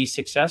do to be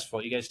successful.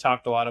 You guys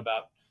talked a lot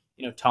about,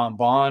 you know, Tom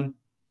Bond,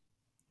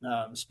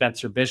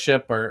 Spencer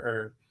Bishop,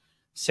 or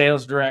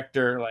sales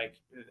director, like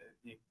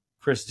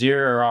Chris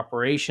Zier, our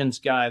operations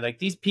guy. Like,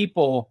 these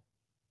people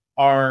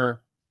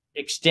are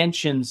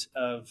extensions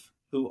of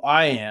who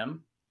I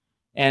am.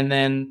 And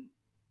then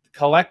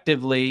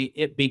collectively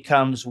it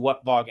becomes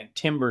what Vaagen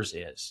Timbers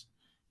is.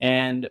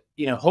 And,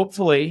 you know,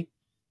 hopefully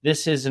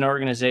this is an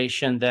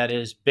organization that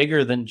is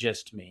bigger than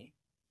just me.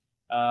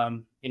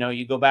 You know,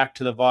 you go back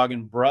to the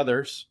Vaagen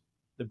brothers.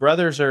 The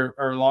brothers are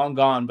long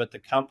gone, but the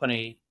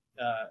company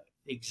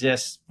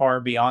exists far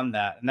beyond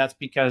that. And that's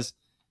because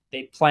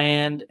they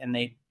planned and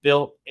they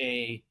built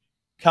a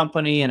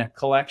company and a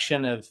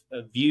collection of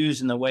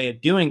views and the way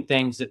of doing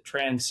things that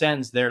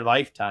transcends their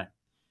lifetime.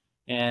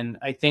 And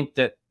I think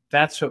that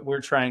that's what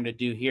we're trying to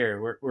do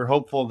here. We're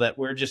hopeful that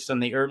we're just in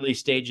the early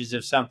stages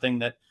of something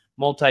that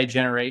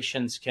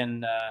multi-generations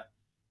can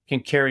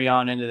carry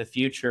on into the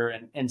future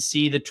and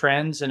see the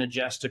trends and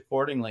adjust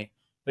accordingly,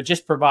 but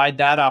just provide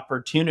that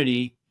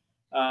opportunity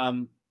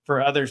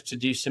for others to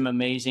do some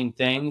amazing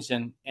things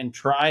and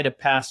try to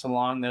pass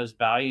along those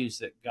values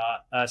that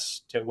got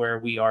us to where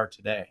we are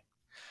today.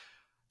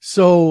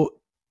 So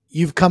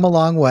you've come a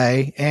long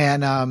way,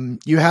 and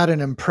you had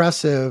an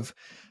impressive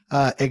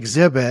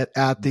exhibit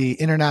at the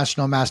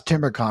International Mass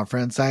Timber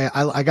Conference.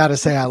 I got to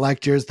say, I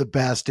liked yours the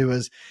best. It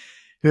was,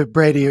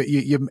 Brady,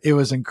 it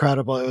was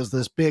incredible. It was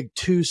this big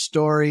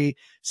 2-story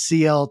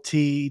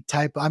CLT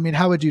type. I mean,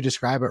 how would you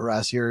describe it,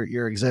 Russ,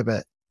 your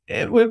exhibit?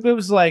 It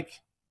was like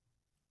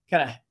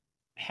kind of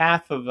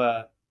half of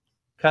a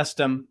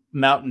custom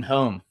mountain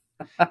home.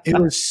 It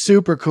was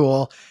super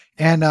cool.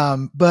 And,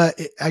 but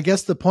I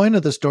guess the point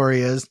of the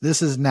story is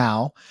this is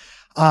now,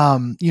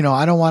 you know,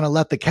 I don't want to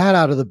let the cat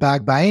out of the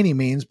bag by any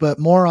means, but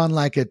more on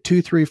like a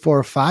 2, 3,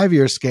 4,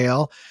 5-year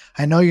scale.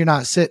 I know you're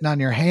not sitting on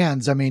your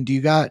hands. I mean, do you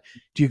got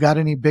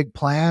any big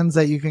plans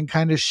that you can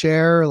kind of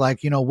share?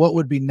 Like, you know, what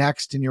would be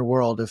next in your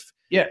world if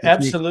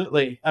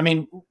absolutely. I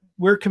mean,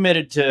 we're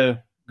committed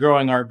to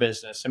growing our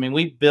business. I mean,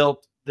 we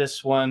built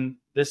this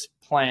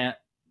plant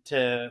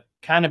to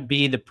kind of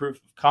be the proof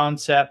of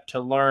concept, to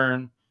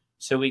learn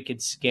so we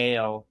could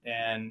scale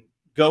and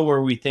go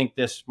where we think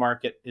this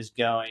market is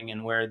going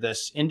and where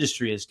this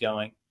industry is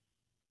going,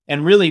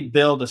 and really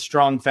build a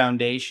strong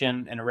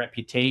foundation and a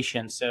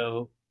reputation.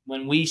 So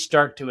when we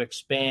start to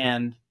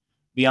expand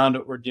beyond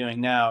what we're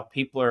doing now,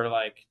 people are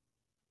like,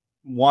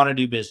 want to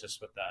do business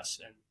with us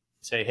and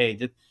say, hey,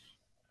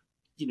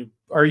 you know,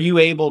 are you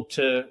able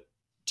to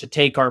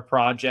take our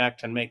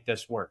project and make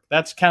this work?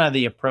 That's kind of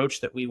the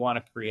approach that we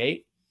want to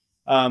create.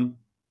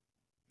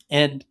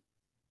 And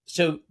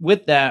so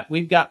with that,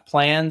 we've got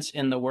plans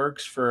in the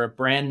works for a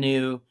brand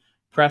new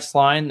press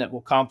line that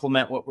will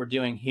complement what we're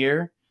doing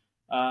here.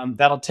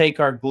 That'll take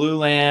our glue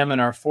lam and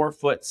our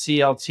 4-foot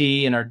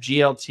CLT and our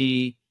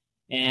GLT,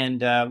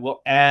 and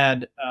we'll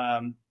add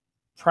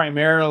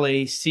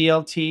primarily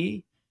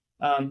CLT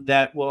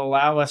that will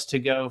allow us to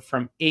go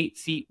from 8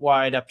 feet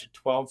wide up to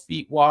 12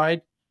 feet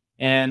wide,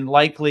 and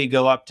likely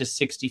go up to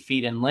 60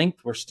 feet in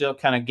length. We're still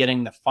kind of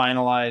getting the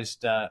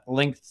finalized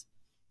length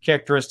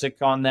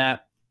characteristic on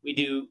that. We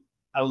do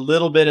a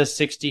little bit of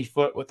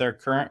 60-foot with our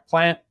current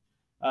plant,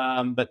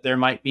 but there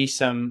might be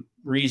some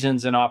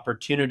reasons and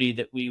opportunity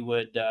that we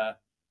would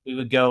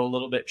go a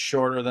little bit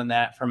shorter than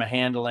that from a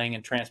handling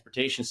and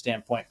transportation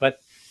standpoint.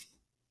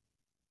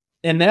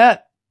 And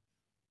that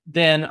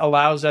then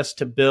allows us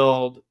to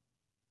build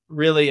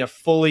really a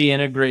fully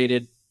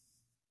integrated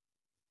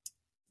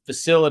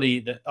facility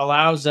that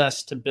allows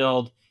us to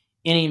build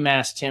any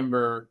mass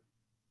timber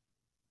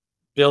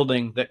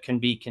building that can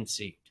be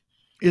conceived.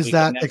 Is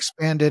that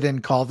expanded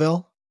in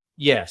Colville?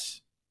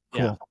 Yes.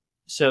 Cool. Yeah.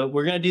 So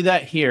we're going to do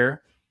that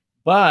here,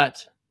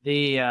 but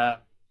the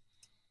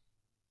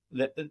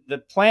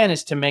plan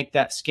is to make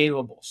that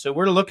scalable. So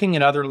we're looking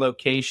at other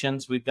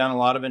locations. We've done a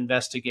lot of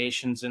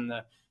investigations in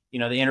the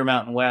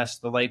Intermountain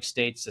West, the Lake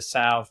States, the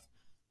South.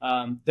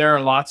 There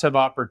are lots of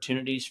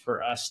opportunities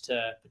for us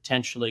to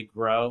potentially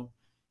grow.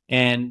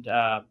 And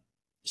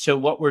so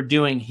what we're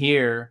doing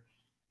here,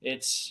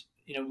 it's,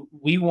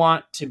 we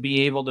want to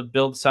be able to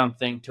build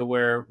something to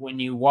where when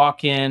you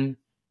walk in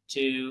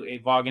to a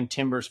Vaagen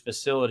Timbers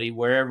facility,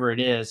 wherever it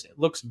is, it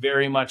looks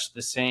very much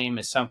the same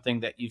as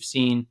something that you've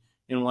seen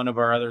in one of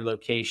our other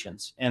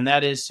locations. And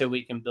that is so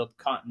we can build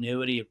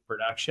continuity of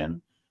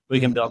production.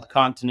 We can build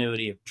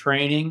continuity of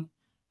training,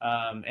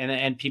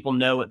 and people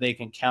know what they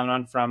can count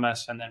on from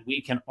us. And then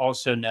we can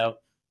also know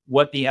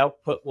what the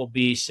output will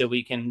be so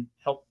we can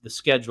help the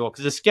schedule,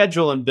 because the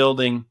schedule in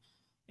building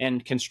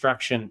and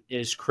construction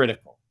is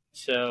critical.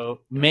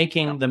 So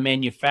making the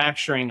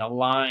manufacturing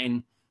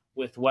align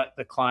with what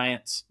the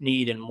clients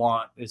need and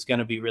want is going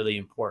to be really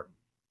important.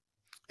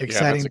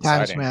 Exciting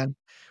times, man.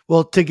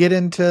 Well, to get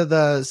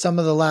into some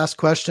of the last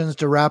questions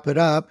to wrap it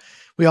up,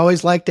 we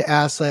always like to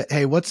ask,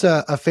 hey, what's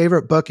a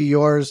favorite book of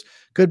yours?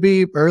 Could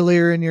be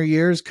earlier in your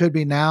years, could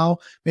be now,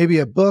 maybe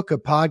a book, a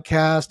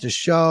podcast, a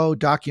show,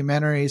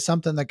 documentary,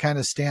 something that kind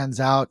of stands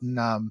out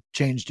and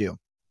changed you.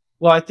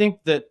 Well, I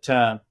think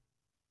that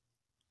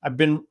I've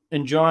been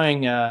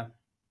enjoying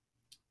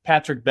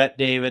Patrick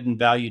Bet-David and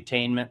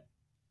Valuetainment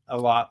a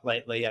lot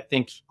lately. I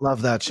think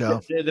love that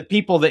show. The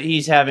people that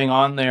he's having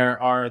on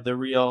there are the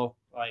real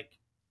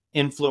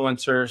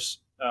influencers,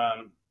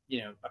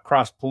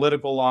 across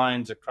political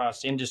lines,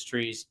 across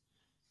industries.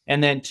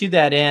 And then to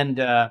that end,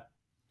 I've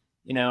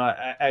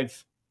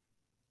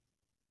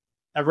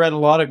read a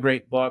lot of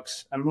great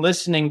books. I'm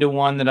listening to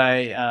one that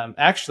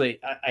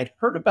I'd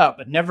heard about,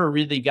 but never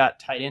really got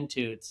tied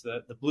into. It's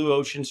the Blue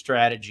Ocean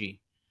Strategy.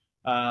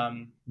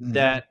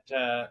 That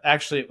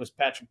actually it was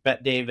Patrick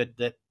Bet-David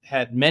that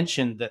had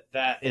mentioned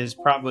that is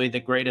probably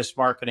the greatest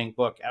marketing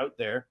book out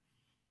there.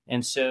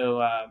 And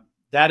so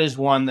that is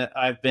one that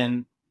I've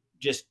been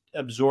just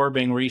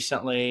absorbing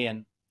recently.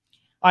 And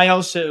I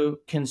also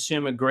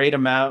consume a great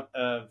amount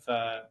of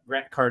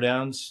Grant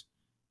Cardone's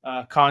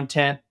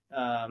content.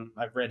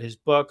 I've read his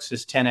books.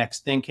 His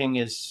 10X Thinking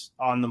is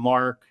on the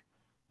mark.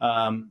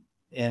 And,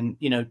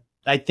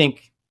 I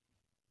think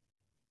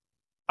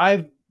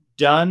I've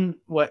done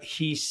what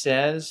he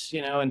says,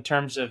 in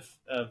terms of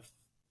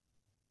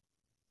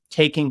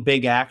taking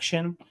big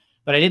action,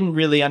 but I didn't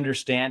really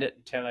understand it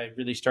until I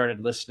really started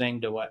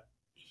listening to what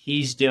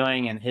he's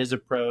doing and his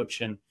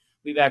approach. And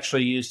we've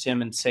actually used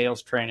him in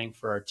sales training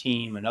for our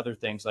team and other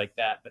things like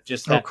that. But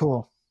just that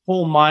whole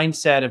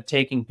mindset of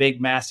taking big,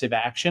 massive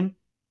action.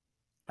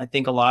 I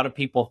think a lot of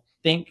people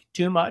think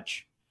too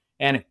much,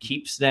 and it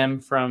keeps them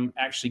from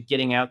actually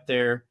getting out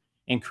there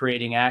and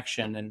creating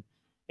action. And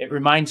it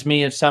reminds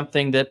me of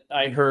something that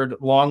I heard a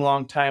long,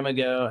 long time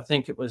ago. I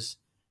think it was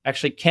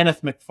actually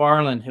Kenneth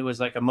McFarland, who was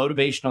like a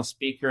motivational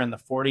speaker in the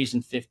 40s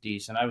and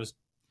 50s. And I was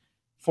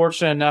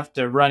fortunate enough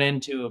to run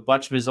into a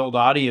bunch of his old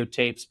audio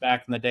tapes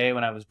back in the day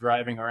when I was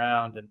driving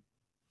around. And,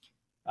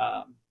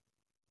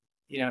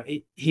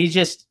 he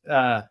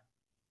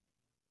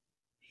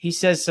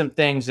says some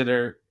things that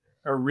are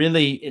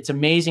really, it's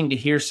amazing to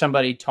hear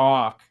somebody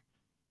talk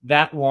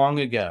that long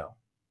ago.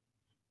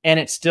 And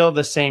it's still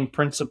the same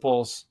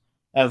principles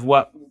of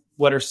what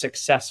are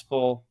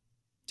successful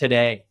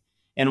today.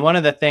 And one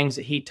of the things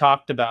that he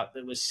talked about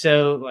that was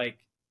so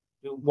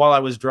while I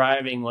was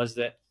driving was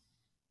that,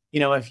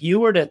 if you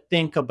were to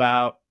think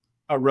about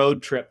a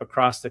road trip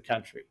across the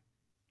country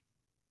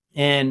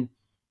and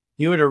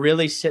you were to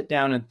really sit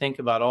down and think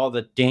about all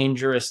the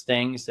dangerous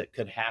things that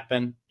could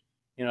happen,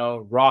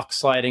 rock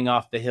sliding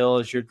off the hill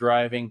as you're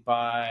driving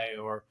by,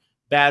 or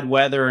bad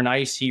weather and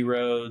icy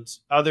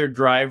roads, other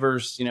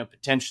drivers,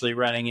 potentially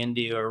running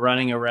into you or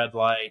running a red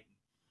light,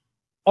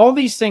 all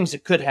these things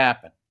that could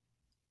happen,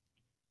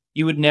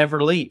 you would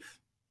never leave,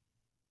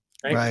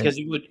 right? Because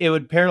it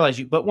would paralyze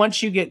you. But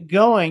once you get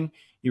going,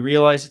 you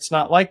realize it's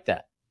not like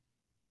that.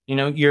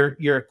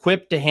 You're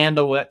equipped to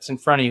handle what's in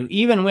front of you,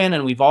 even when,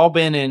 and we've all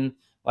been in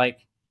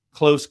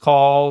close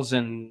calls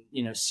and,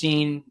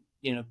 seen,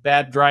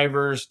 bad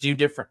drivers do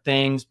different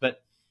things.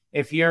 But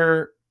if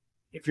you're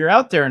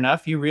out there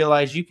enough, you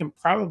realize you can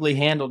probably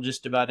handle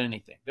just about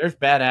anything. There's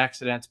bad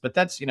accidents, but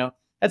that's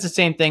the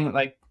same thing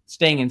like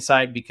staying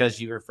inside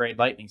because you're afraid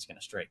lightning's going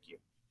to strike you.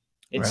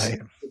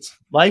 It's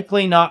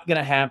likely not going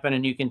to happen,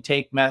 and you can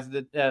take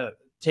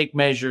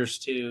measures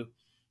to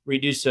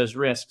reduce those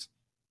risks.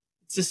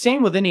 It's the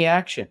same with any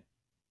action.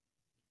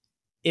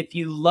 If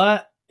you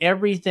let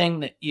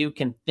everything that you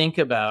can think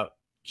about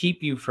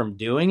keep you from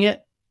doing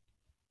it,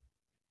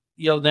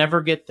 you'll never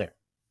get there.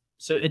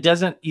 So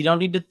you don't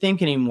need to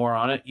think anymore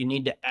on it. You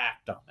need to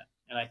act on it.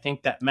 And I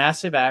think that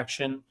massive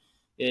action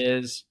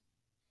is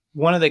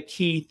one of the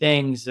key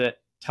things that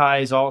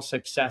ties all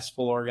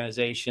successful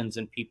organizations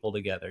and people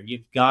together.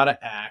 You've got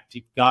to act.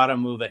 You've got to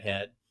move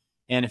ahead.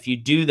 And if you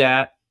do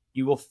that,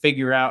 you will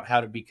figure out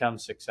how to become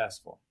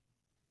successful.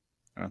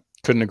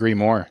 Couldn't agree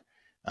more.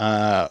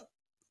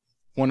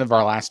 One of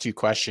our last two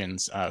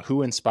questions,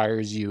 who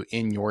inspires you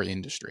in your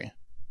industry?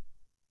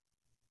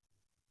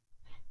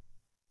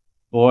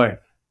 Boy.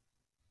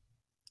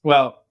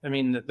 Well, I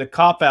mean, the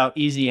cop-out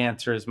easy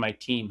answer is my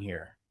team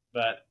here,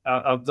 but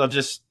I'll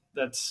just,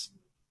 that's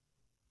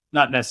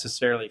not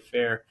necessarily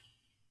fair.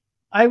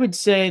 I would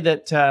say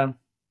that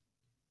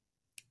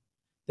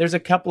there's a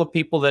couple of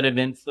people that have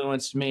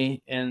influenced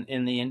me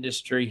in the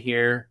industry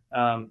here.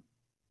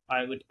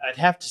 I'd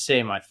have to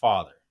say my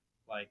father.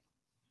 Like,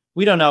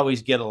 we don't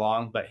always get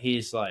along, but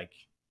he's like,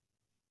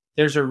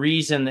 there's a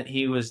reason that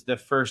he was the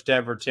first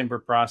ever timber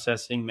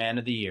processing man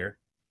of the year.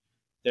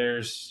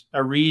 There's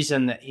a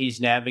reason that he's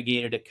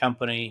navigated a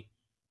company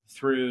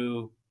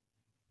through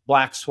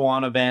black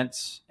swan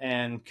events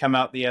and come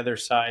out the other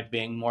side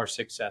being more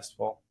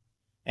successful.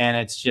 And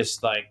it's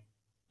just like,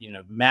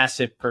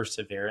 massive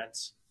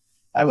perseverance.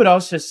 I would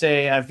also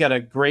say I've got a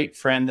great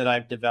friend that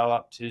I've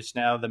developed who's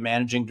now the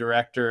managing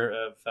director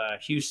of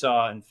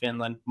Husaw in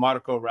Finland,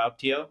 Marco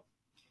Rautio.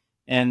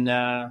 And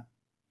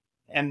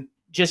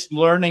just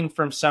learning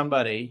from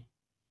somebody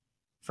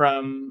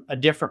from a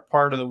different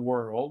part of the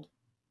world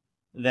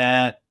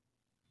that,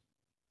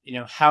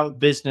 how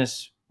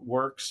business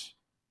works,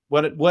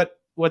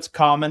 what's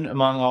common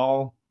among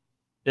all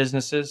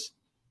businesses.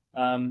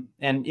 And,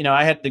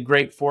 I had the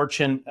great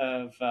fortune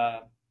of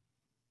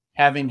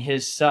having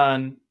his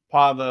son,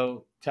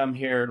 Pavo, come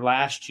here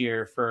last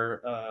year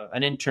for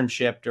an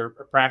internship or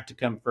a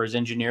practicum for his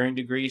engineering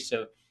degree.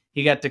 So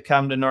he got to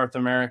come to North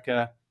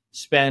America,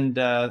 spend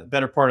the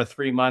better part of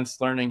 3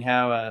 months learning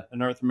how a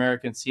North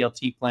American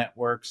CLT plant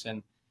works,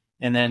 and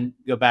then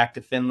go back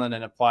to Finland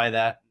and apply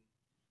that.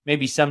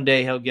 Maybe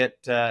someday he'll get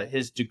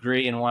his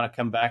degree and want to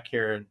come back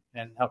here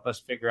and help us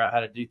figure out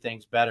how to do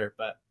things better.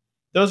 But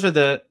those are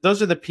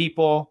the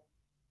people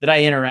that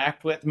I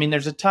interact with. I mean,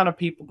 there's a ton of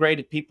people,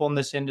 great people in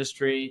this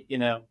industry,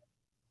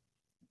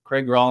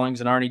 Craig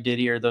Rawlings and Arnie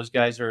Didier. Those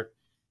guys are,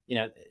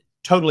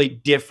 totally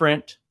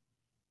different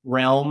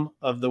realm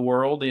of the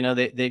world.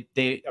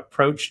 They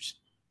approached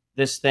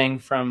this thing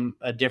from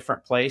a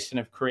different place and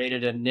have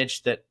created a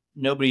niche that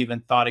nobody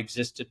even thought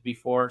existed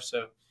before.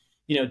 So,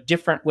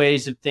 different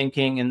ways of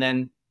thinking. And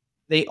then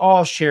they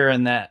all share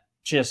in that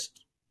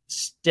just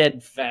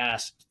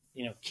steadfast,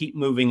 keep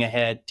moving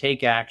ahead,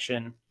 take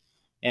action,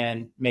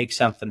 and make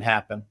something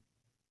happen.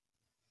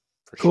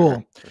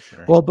 Cool.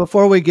 Sure. Well,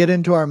 before we get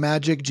into our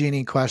Magic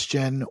Genie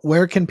question,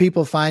 where can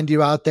people find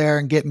you out there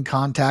and get in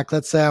contact?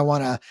 Let's say I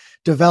want to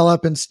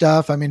develop and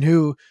stuff. I mean,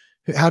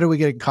 how do we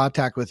get in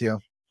contact with you?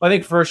 Well, I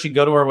think first you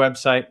go to our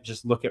website,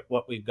 just look at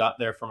what we've got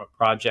there from a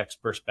projects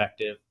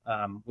perspective.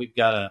 We've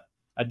got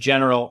a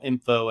general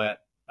info at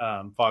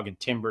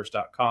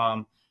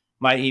vaagentimbers.com.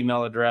 My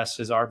email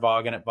address is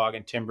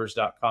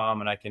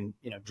rvaagen@vaagentimbers.com, and I can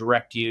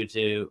direct you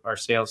to our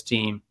sales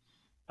team.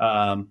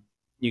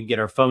 You can get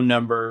our phone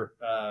number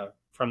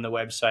from the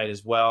website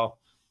as well.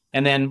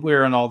 And then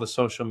we're on all the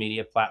social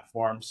media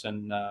platforms,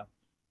 and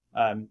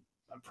I'm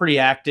pretty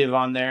active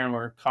on there, and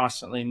we're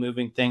constantly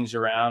moving things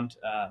around.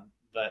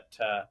 But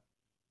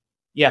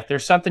if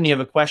there's something you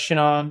have a question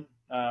on,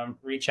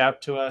 reach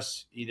out to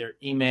us, either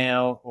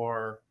email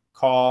or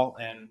call,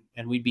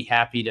 and we'd be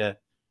happy to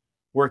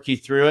work you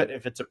through it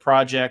if it's a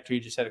project or you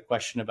just had a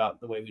question about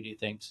the way we do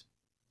things.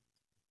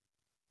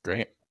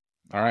 Great.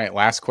 All right.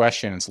 Last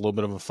question. It's a little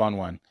bit of a fun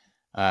one.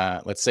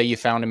 Let's say you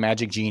found a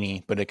magic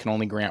genie, but it can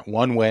only grant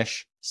one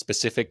wish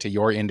specific to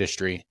your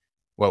industry.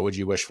 What would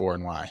you wish for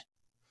and why?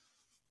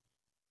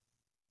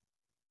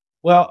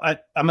 Well,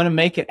 I'm going to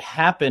make it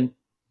happen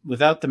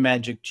without the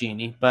magic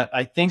genie, but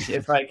I think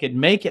if I could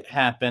make it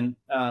happen,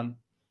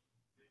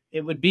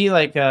 it would be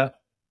like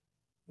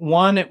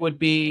it would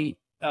be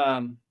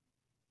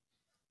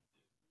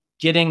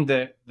getting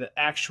the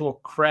actual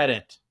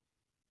credit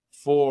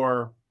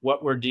for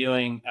what we're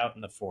doing out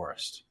in the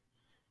forest.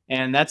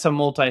 And that's a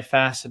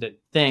multifaceted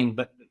thing.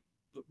 But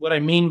what I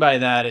mean by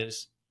that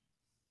is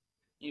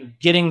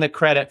getting the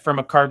credit from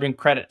a carbon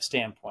credit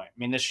standpoint. I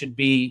mean, this should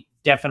be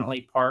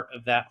definitely part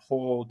of that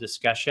whole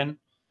discussion,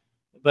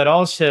 but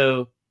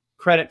also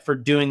credit for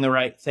doing the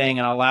right thing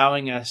and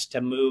allowing us to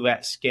move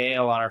at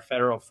scale on our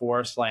federal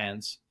forest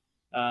lands,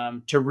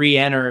 to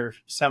re-enter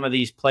some of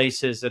these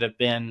places that have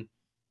been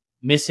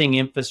missing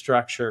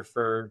infrastructure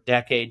for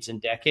decades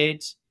and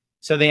decades,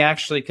 so they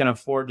actually can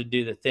afford to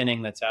do the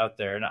thinning that's out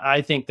there. And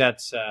I think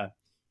that's,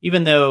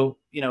 even though,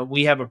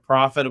 we have a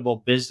profitable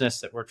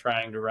business that we're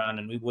trying to run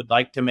and we would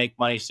like to make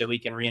money so we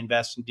can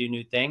reinvest and do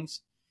new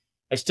things,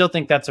 I still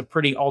think that's a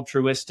pretty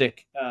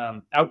altruistic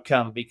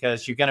outcome,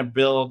 because you're going to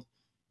build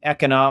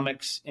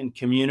economics in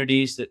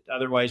communities that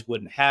otherwise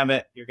wouldn't have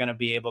it. You're going to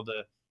be able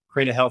to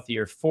create a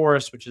healthier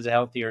forest, which is a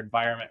healthier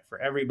environment for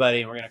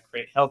everybody. And we're going to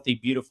create healthy,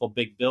 beautiful,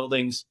 big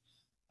buildings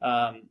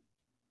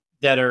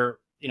that are,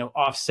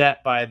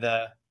 offset by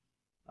the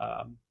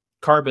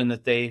carbon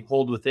that they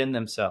hold within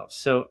themselves.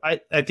 So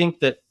I think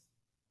that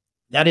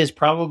is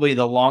probably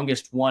the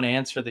longest one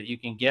answer that you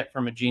can get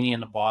from a genie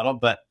in a bottle,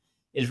 but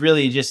it's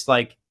really just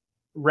like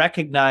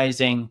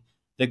recognizing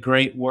the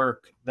great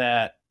work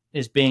that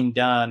is being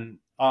done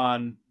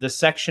on the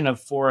section of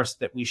forest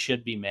that we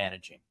should be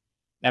managing.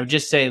 I would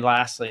just say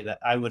lastly that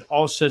I would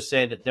also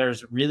say that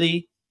there's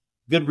really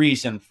good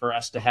reason for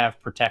us to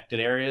have protected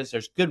areas.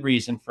 There's good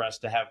reason for us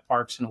to have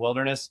parks and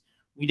wilderness.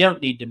 We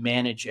don't need to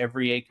manage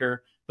every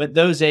acre, but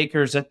those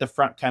acres at the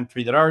front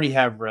country that already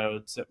have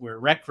roads that we're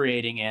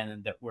recreating in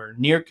and that we're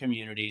near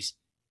communities,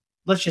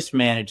 let's just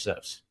manage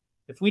those.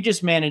 If we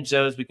just manage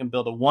those, we can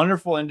build a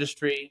wonderful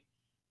industry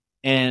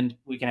and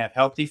we can have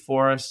healthy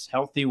forests,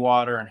 healthy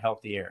water, and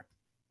healthy air.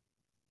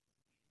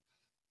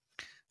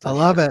 I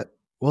love it.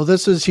 Well,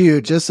 this is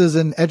huge. This is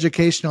an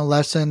educational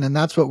lesson, and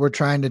that's what we're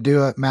trying to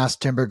do at Mass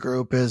Timber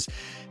Group is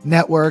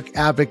network,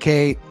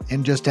 advocate,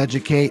 and just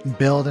educate and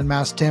build in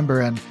Mass Timber.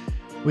 And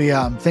we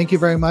thank you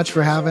very much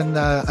for having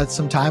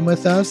some time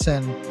with us.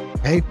 And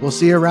hey, we'll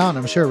see you around,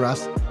 I'm sure,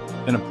 Russ. It's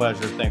been a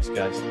pleasure. Thanks,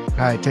 guys. All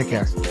right, take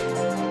care.